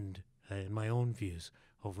positioned in my own views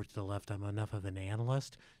over to the left, I'm enough of an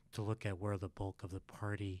analyst to look at where the bulk of the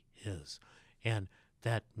party is. And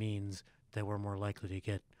that means that we're more likely to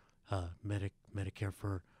get Medicare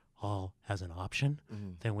for all as an option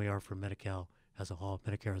than we are for Medicare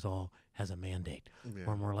as all as a mandate. Yeah.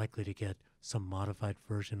 We're more likely to get some modified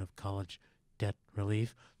version of college debt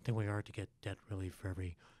relief than we are to get debt relief for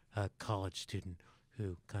every college student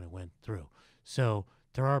who kind of went through. So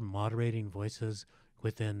there are moderating voices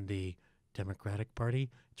within the Democratic Party.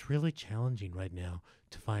 It's really challenging right now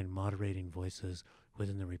to find moderating voices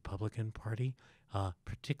within the Republican Party,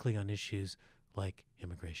 particularly on issues like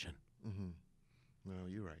immigration. No,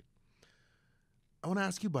 you're right. I want to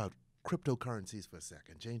ask you about cryptocurrencies for a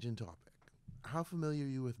second, changing topic. How familiar are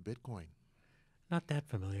you with Bitcoin? Not that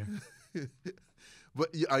familiar.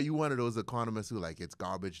 But are you one of those economists who it's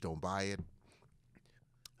garbage, don't buy it?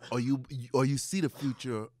 Or you see the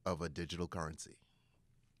future of a digital currency?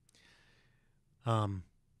 I'm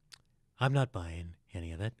not buying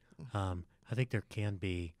any of it. I think there can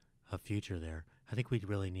be a future there. I think we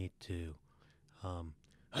really need to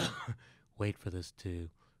wait for this to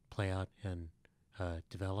play out and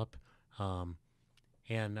develop.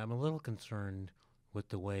 And I'm a little concerned with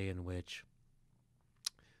the way in which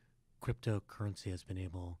cryptocurrency has been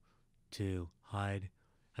able to hide.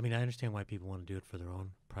 I mean, I understand why people want to do it for their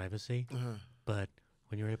own privacy, but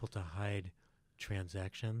when you're able to hide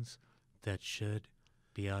transactions that should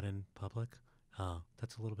be out in public,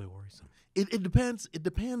 that's a little bit worrisome. It depends. It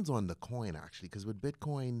depends on the coin, actually, because with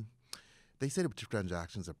Bitcoin, they say the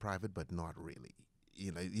transactions are private, but not really.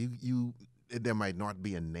 There might not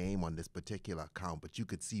be a name on this particular account, but you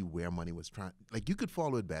could see where money was you could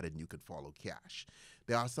follow it better than you could follow cash.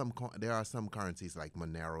 There are some currencies like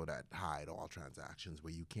Monero that hide all transactions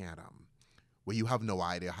where you can't where you have no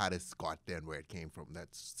idea how this got there and where it came from.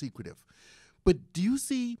 That's secretive. But do you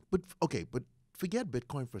see? But forget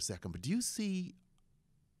Bitcoin for a second. But do you see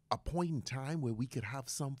a point in time where we could have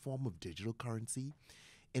some form of digital currency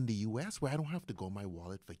in the U.S. where I don't have to go in my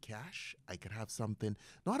wallet for cash? I could have something,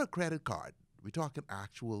 not a credit card. We're talking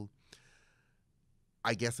actual,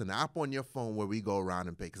 I guess, an app on your phone where we go around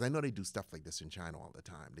and pay. Because I know they do stuff like this in China all the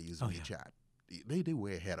time. They use WeChat. Yeah. They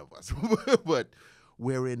way ahead of us. But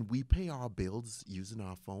wherein we pay our bills using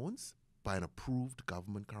our phones by an approved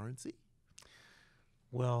government currency?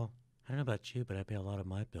 Well, I don't know about you, but I pay a lot of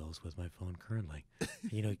my bills with my phone currently.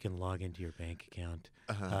 You can log into your bank account.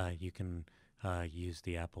 You can use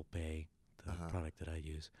the Apple Pay, the product that I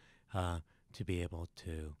use, to be able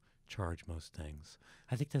to charge most things.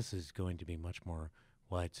 I think this is going to be much more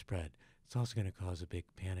widespread. It's also going to cause a big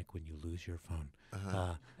panic when you lose your phone,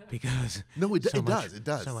 because it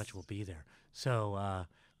does. So much will be there. So,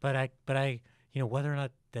 but I, whether or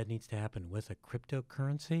not that needs to happen with a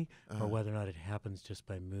cryptocurrency, or whether or not it happens just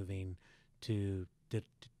by moving to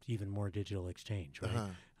even more digital exchange, right?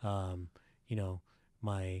 I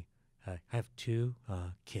have two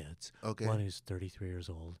kids. Okay. One who's 33 years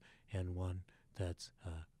old and one that's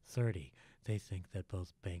 30. They think that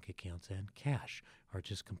both bank accounts and cash are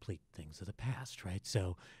just complete things of the past, right?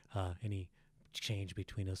 So any exchange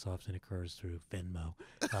between us often occurs through Venmo.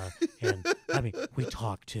 And I mean, we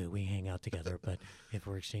talk too, we hang out together, but if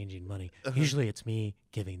we're exchanging money, usually it's me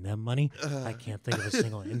giving them money. I can't think of a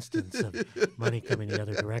single instance of money coming the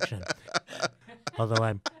other direction. Although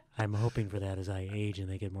I'm hoping for that as I age and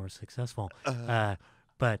they get more successful.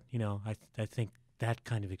 But, I think that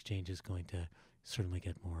kind of exchange is going to certainly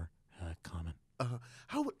get more common.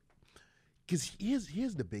 Because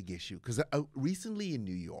here's the big issue. Because recently in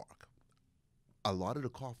New York, a lot of the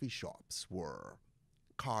coffee shops were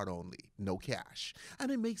card only, no cash. And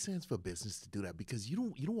it makes sense for business to do that because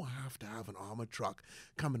you don't have to have an armored truck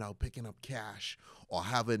coming out picking up cash or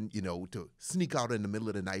having, to sneak out in the middle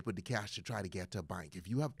of the night with the cash to try to get to a bank. If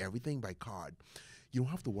you have everything by card, you don't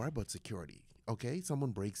have to worry about security. Okay? Someone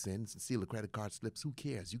breaks in and steals a credit card slips, who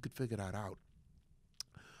cares? You could figure that out.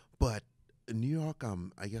 But in New York,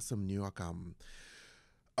 I guess some New York on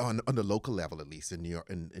the local level, at least in New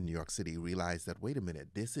York City, realized that, wait a minute,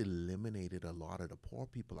 this eliminated a lot of the poor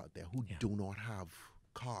people out there who do not have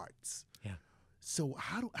cards. Yeah. So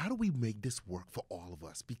how do we make this work for all of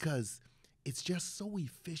us? Because it's just so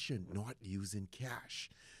efficient not using cash.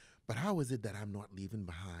 But how is it that I'm not leaving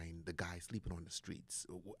behind the guy sleeping on the streets?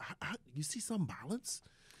 You see some balance,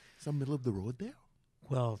 some middle of the road there?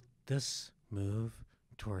 Well, this move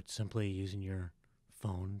towards simply using your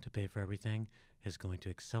phone to pay for everything is going to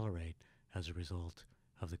accelerate as a result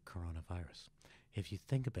of the coronavirus. If you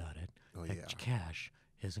think about it, cash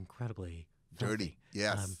is incredibly dirty.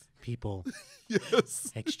 Yes. People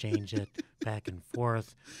yes. exchange it back and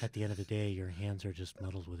forth. At the end of the day, your hands are just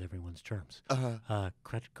muddled with everyone's terms.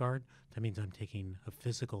 Credit card, that means I'm taking a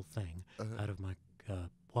physical thing out of my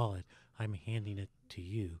wallet. I'm handing it to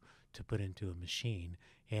you to put into a machine,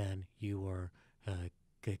 and you are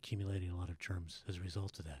accumulating a lot of germs as a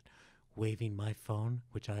result of that. Waving my phone,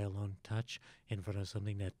 which I alone touch, in front of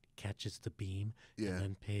something that catches the beam and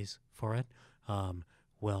then pays for it,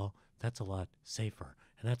 well, that's a lot safer.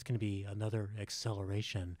 And that's going to be another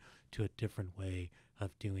acceleration to a different way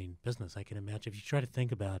of doing business. I can imagine if you try to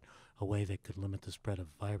think about a way that could limit the spread of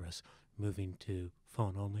virus, moving to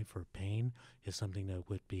phone only for paying is something that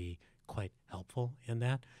would be quite helpful in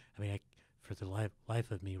that. I mean, for the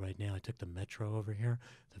life of me right now, I took the metro over here.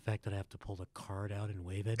 The fact that I have to pull the card out and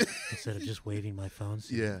wave it instead of just waving my phone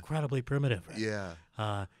seems incredibly primitive. Right?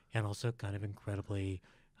 Yeah. And also kind of incredibly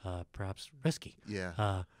perhaps risky.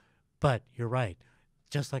 Yeah. But you're right.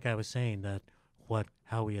 Just like I was saying that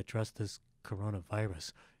how we address this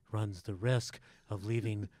coronavirus runs the risk of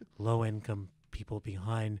leaving low-income people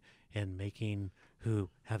behind and making who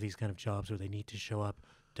have these kind of jobs where they need to show up,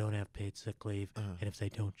 don't have paid sick leave, and if they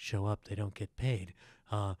don't show up, they don't get paid.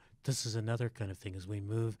 This is another kind of thing as we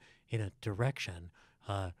move in a direction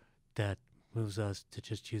that moves us to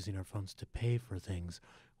just using our phones to pay for things.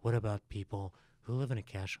 What about people who live in a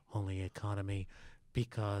cash-only economy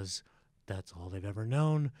because that's all they've ever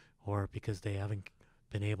known, or because they haven't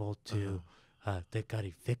been able to, they got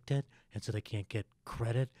evicted, and so they can't get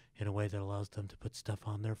credit in a way that allows them to put stuff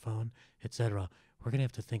on their phone, etc. We're going to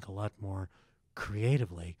have to think a lot more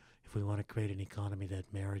creatively if we want to create an economy that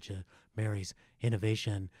marries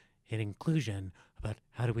innovation and inclusion about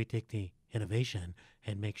how do we take the innovation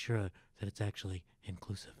and make sure that it's actually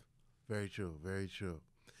inclusive. Very true, very true.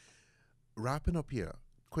 Wrapping up here,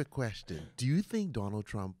 quick question. Do you think Donald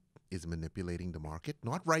Trump is manipulating the market?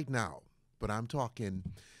 Not right now, but I'm talking,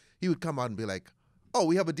 he would come out and be like, oh,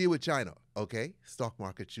 we have a deal with China. Okay, stock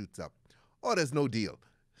market shoots up. Oh, there's no deal.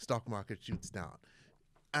 Stock market shoots down.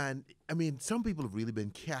 And, I mean, some people have really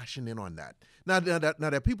been cashing in on that. Now there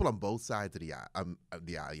are people on both sides of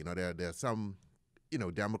the aisle. You know, there are some, you know,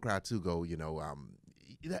 Democrats who go, you know,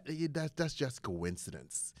 that's just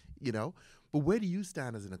coincidence, you know. But where do you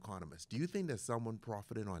stand as an economist? Do you think there's someone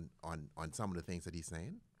profiting on some of the things that he's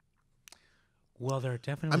saying? Well, there are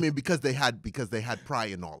definitely. I mean, because they had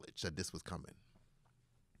prior knowledge that this was coming.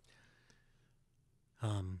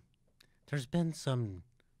 There's been some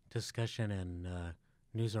discussion and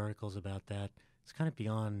news articles about that. It's kind of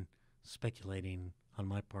beyond speculating on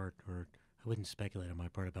my part, or I wouldn't speculate on my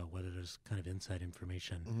part about whether there's kind of inside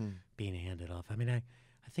information being handed off. I mean, I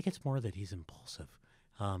think it's more that he's impulsive.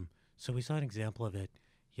 So we saw an example of it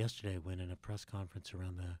yesterday when in a press conference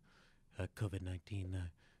around the COVID-19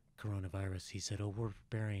 coronavirus, he said, oh, we're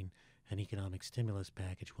preparing an economic stimulus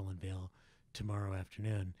package we'll unveil tomorrow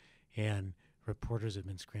afternoon. And reporters have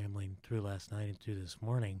been scrambling through last night and through this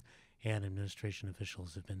morning, and administration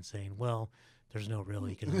officials have been saying, well, there's no real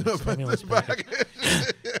economic stimulus package.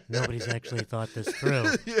 Nobody's actually thought this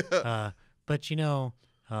through. But, you know,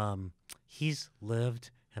 he's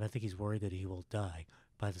lived, and I think he's worried that he will die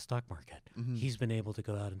by the stock market. He's been able to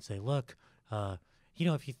go out and say, look, you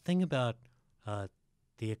know, if you think about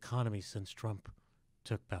the economy since Trump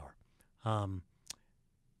took power,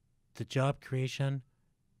 the job creation,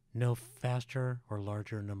 no faster or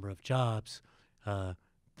larger number of jobs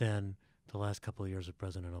than the last couple of years of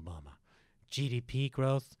President Obama. GDP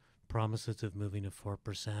growth, promises of moving to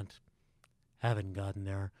 4%, haven't gotten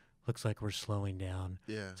there. Looks like we're slowing down.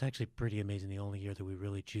 It's actually pretty amazing. The only year that we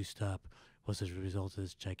really juiced up was as a result of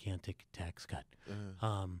this gigantic tax cut.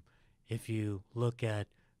 If you look at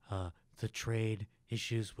the trade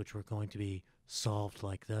issues which were going to be solved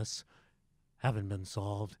like this, haven't been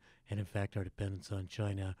solved, and in fact our dependence on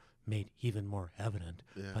China made even more evident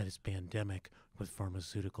by this pandemic, with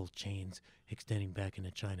pharmaceutical chains extending back into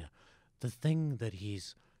China. The thing that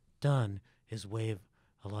he's done is wave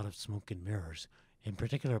a lot of smoke and mirrors, in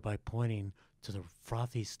particular by pointing to the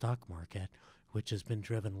frothy stock market, which has been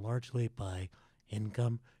driven largely by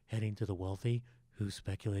income heading to the wealthy who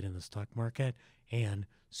speculate in the stock market, and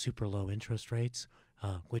super low interest rates,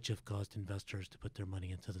 which have caused investors to put their money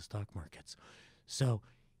into the stock markets. So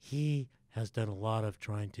he has done a lot of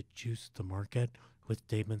trying to juice the market with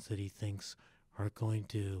statements that he thinks are going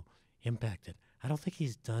to impact it. I don't think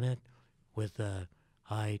he's done it with an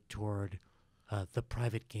eye toward the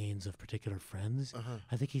private gains of particular friends.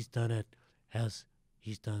 I think he's done it as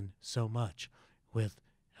he's done so much with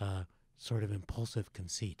sort of impulsive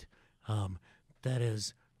conceit. That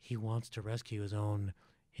is, he wants to rescue his own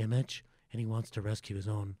image and he wants to rescue his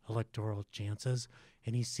own electoral chances.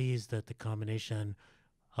 And he sees that the combination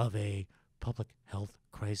of a public health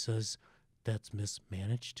crisis that's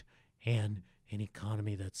mismanaged and an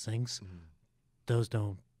economy that sinks, those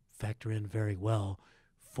don't factor in very well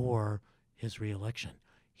for his reelection.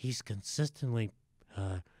 He's consistently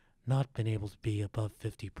not been able to be above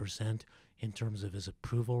 50% in terms of his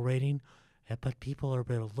approval rating, but people are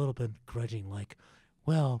a little bit grudging, like,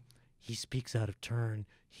 well, he speaks out of turn.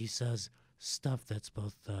 He says stuff that's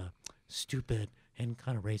both stupid and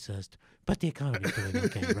kind of racist, but the economy's doing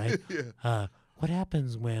okay, right? Yeah. What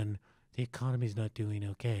happens when the economy's not doing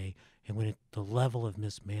okay and when the level of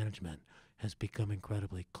mismanagement has become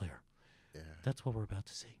incredibly clear? Yeah. That's what we're about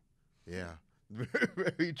to see. Yeah,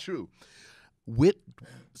 very true.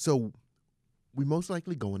 So we're most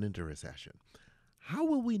likely going into recession. How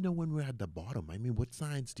will we know when we're at the bottom? I mean, what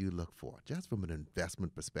signs do you look for, just from an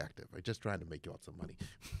investment perspective, or just trying to make you out some money?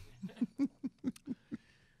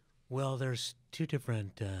 Well, there's two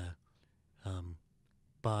different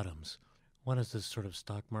bottoms. One is the sort of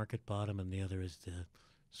stock market bottom, and the other is the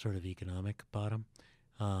sort of economic bottom.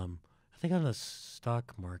 I think on the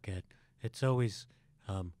stock market, it's always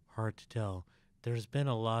hard to tell. There's been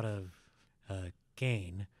a lot of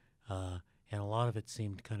gain, and a lot of it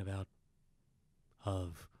seemed kind of out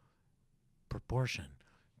of proportion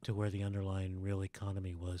to where the underlying real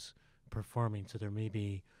economy was performing. So there may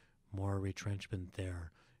be more retrenchment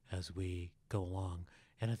there as we go along.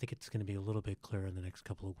 And I think it's going to be a little bit clearer in the next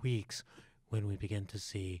couple of weeks when we begin to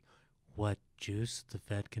see what juice the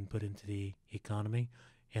Fed can put into the economy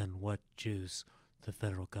and what juice the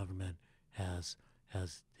federal government has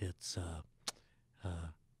as its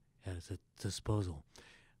disposal.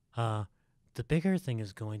 The bigger thing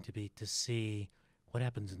is going to be to see what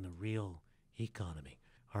happens in the real economy.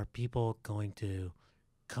 Are people going to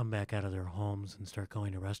come back out of their homes and start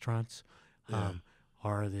going to restaurants? Yeah.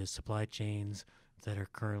 Are the supply chains that are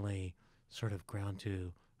currently sort of ground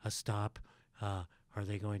to a stop, are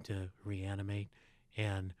they going to reanimate?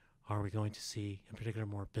 And are we going to see, in particular,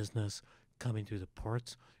 more business coming through the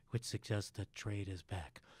ports, which suggests that trade is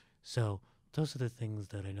back? So those are the things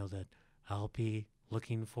that I know that I'll be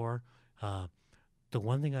looking for. The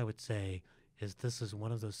one thing I would say is this is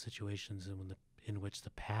one of those situations in which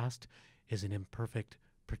the past is an imperfect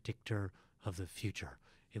predictor of the future.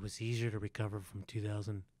 It was easier to recover from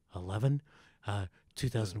 2011,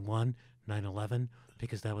 2001, 9/11,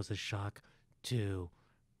 because that was a shock to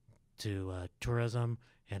tourism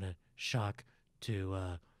and a shock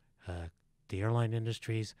to the airline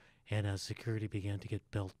industries. And as security began to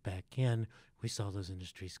get built back in, we saw those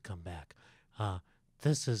industries come back.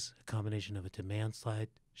 This is a combination of a demand side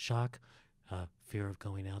shock, fear of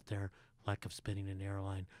going out there, lack of spending in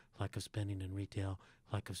airline, lack of spending in retail,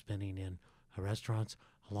 lack of spending in restaurants,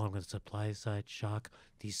 along with a supply side shock,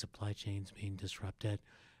 these supply chains being disrupted.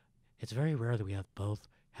 It's very rare that we have both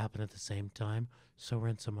happen at the same time, so we're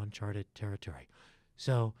in some uncharted territory.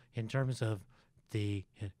 So in terms of the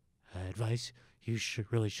advice you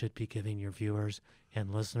really should be giving your viewers and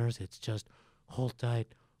listeners, it's just hold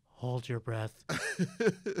tight, hold your breath,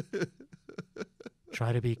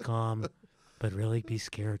 try to be calm, but really be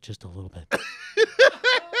scared just a little bit.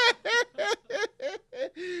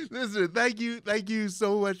 Listen, thank you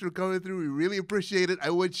so much for coming through. We really appreciate it. I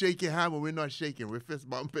would shake your hand, but we're not shaking. We're fist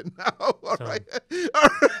bumping now. All right.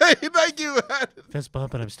 Thank you. Fist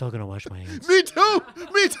bumping. I'm still gonna wash my hands. Me too.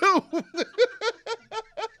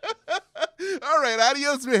 All right,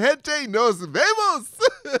 adios, mi gente. Nos vemos.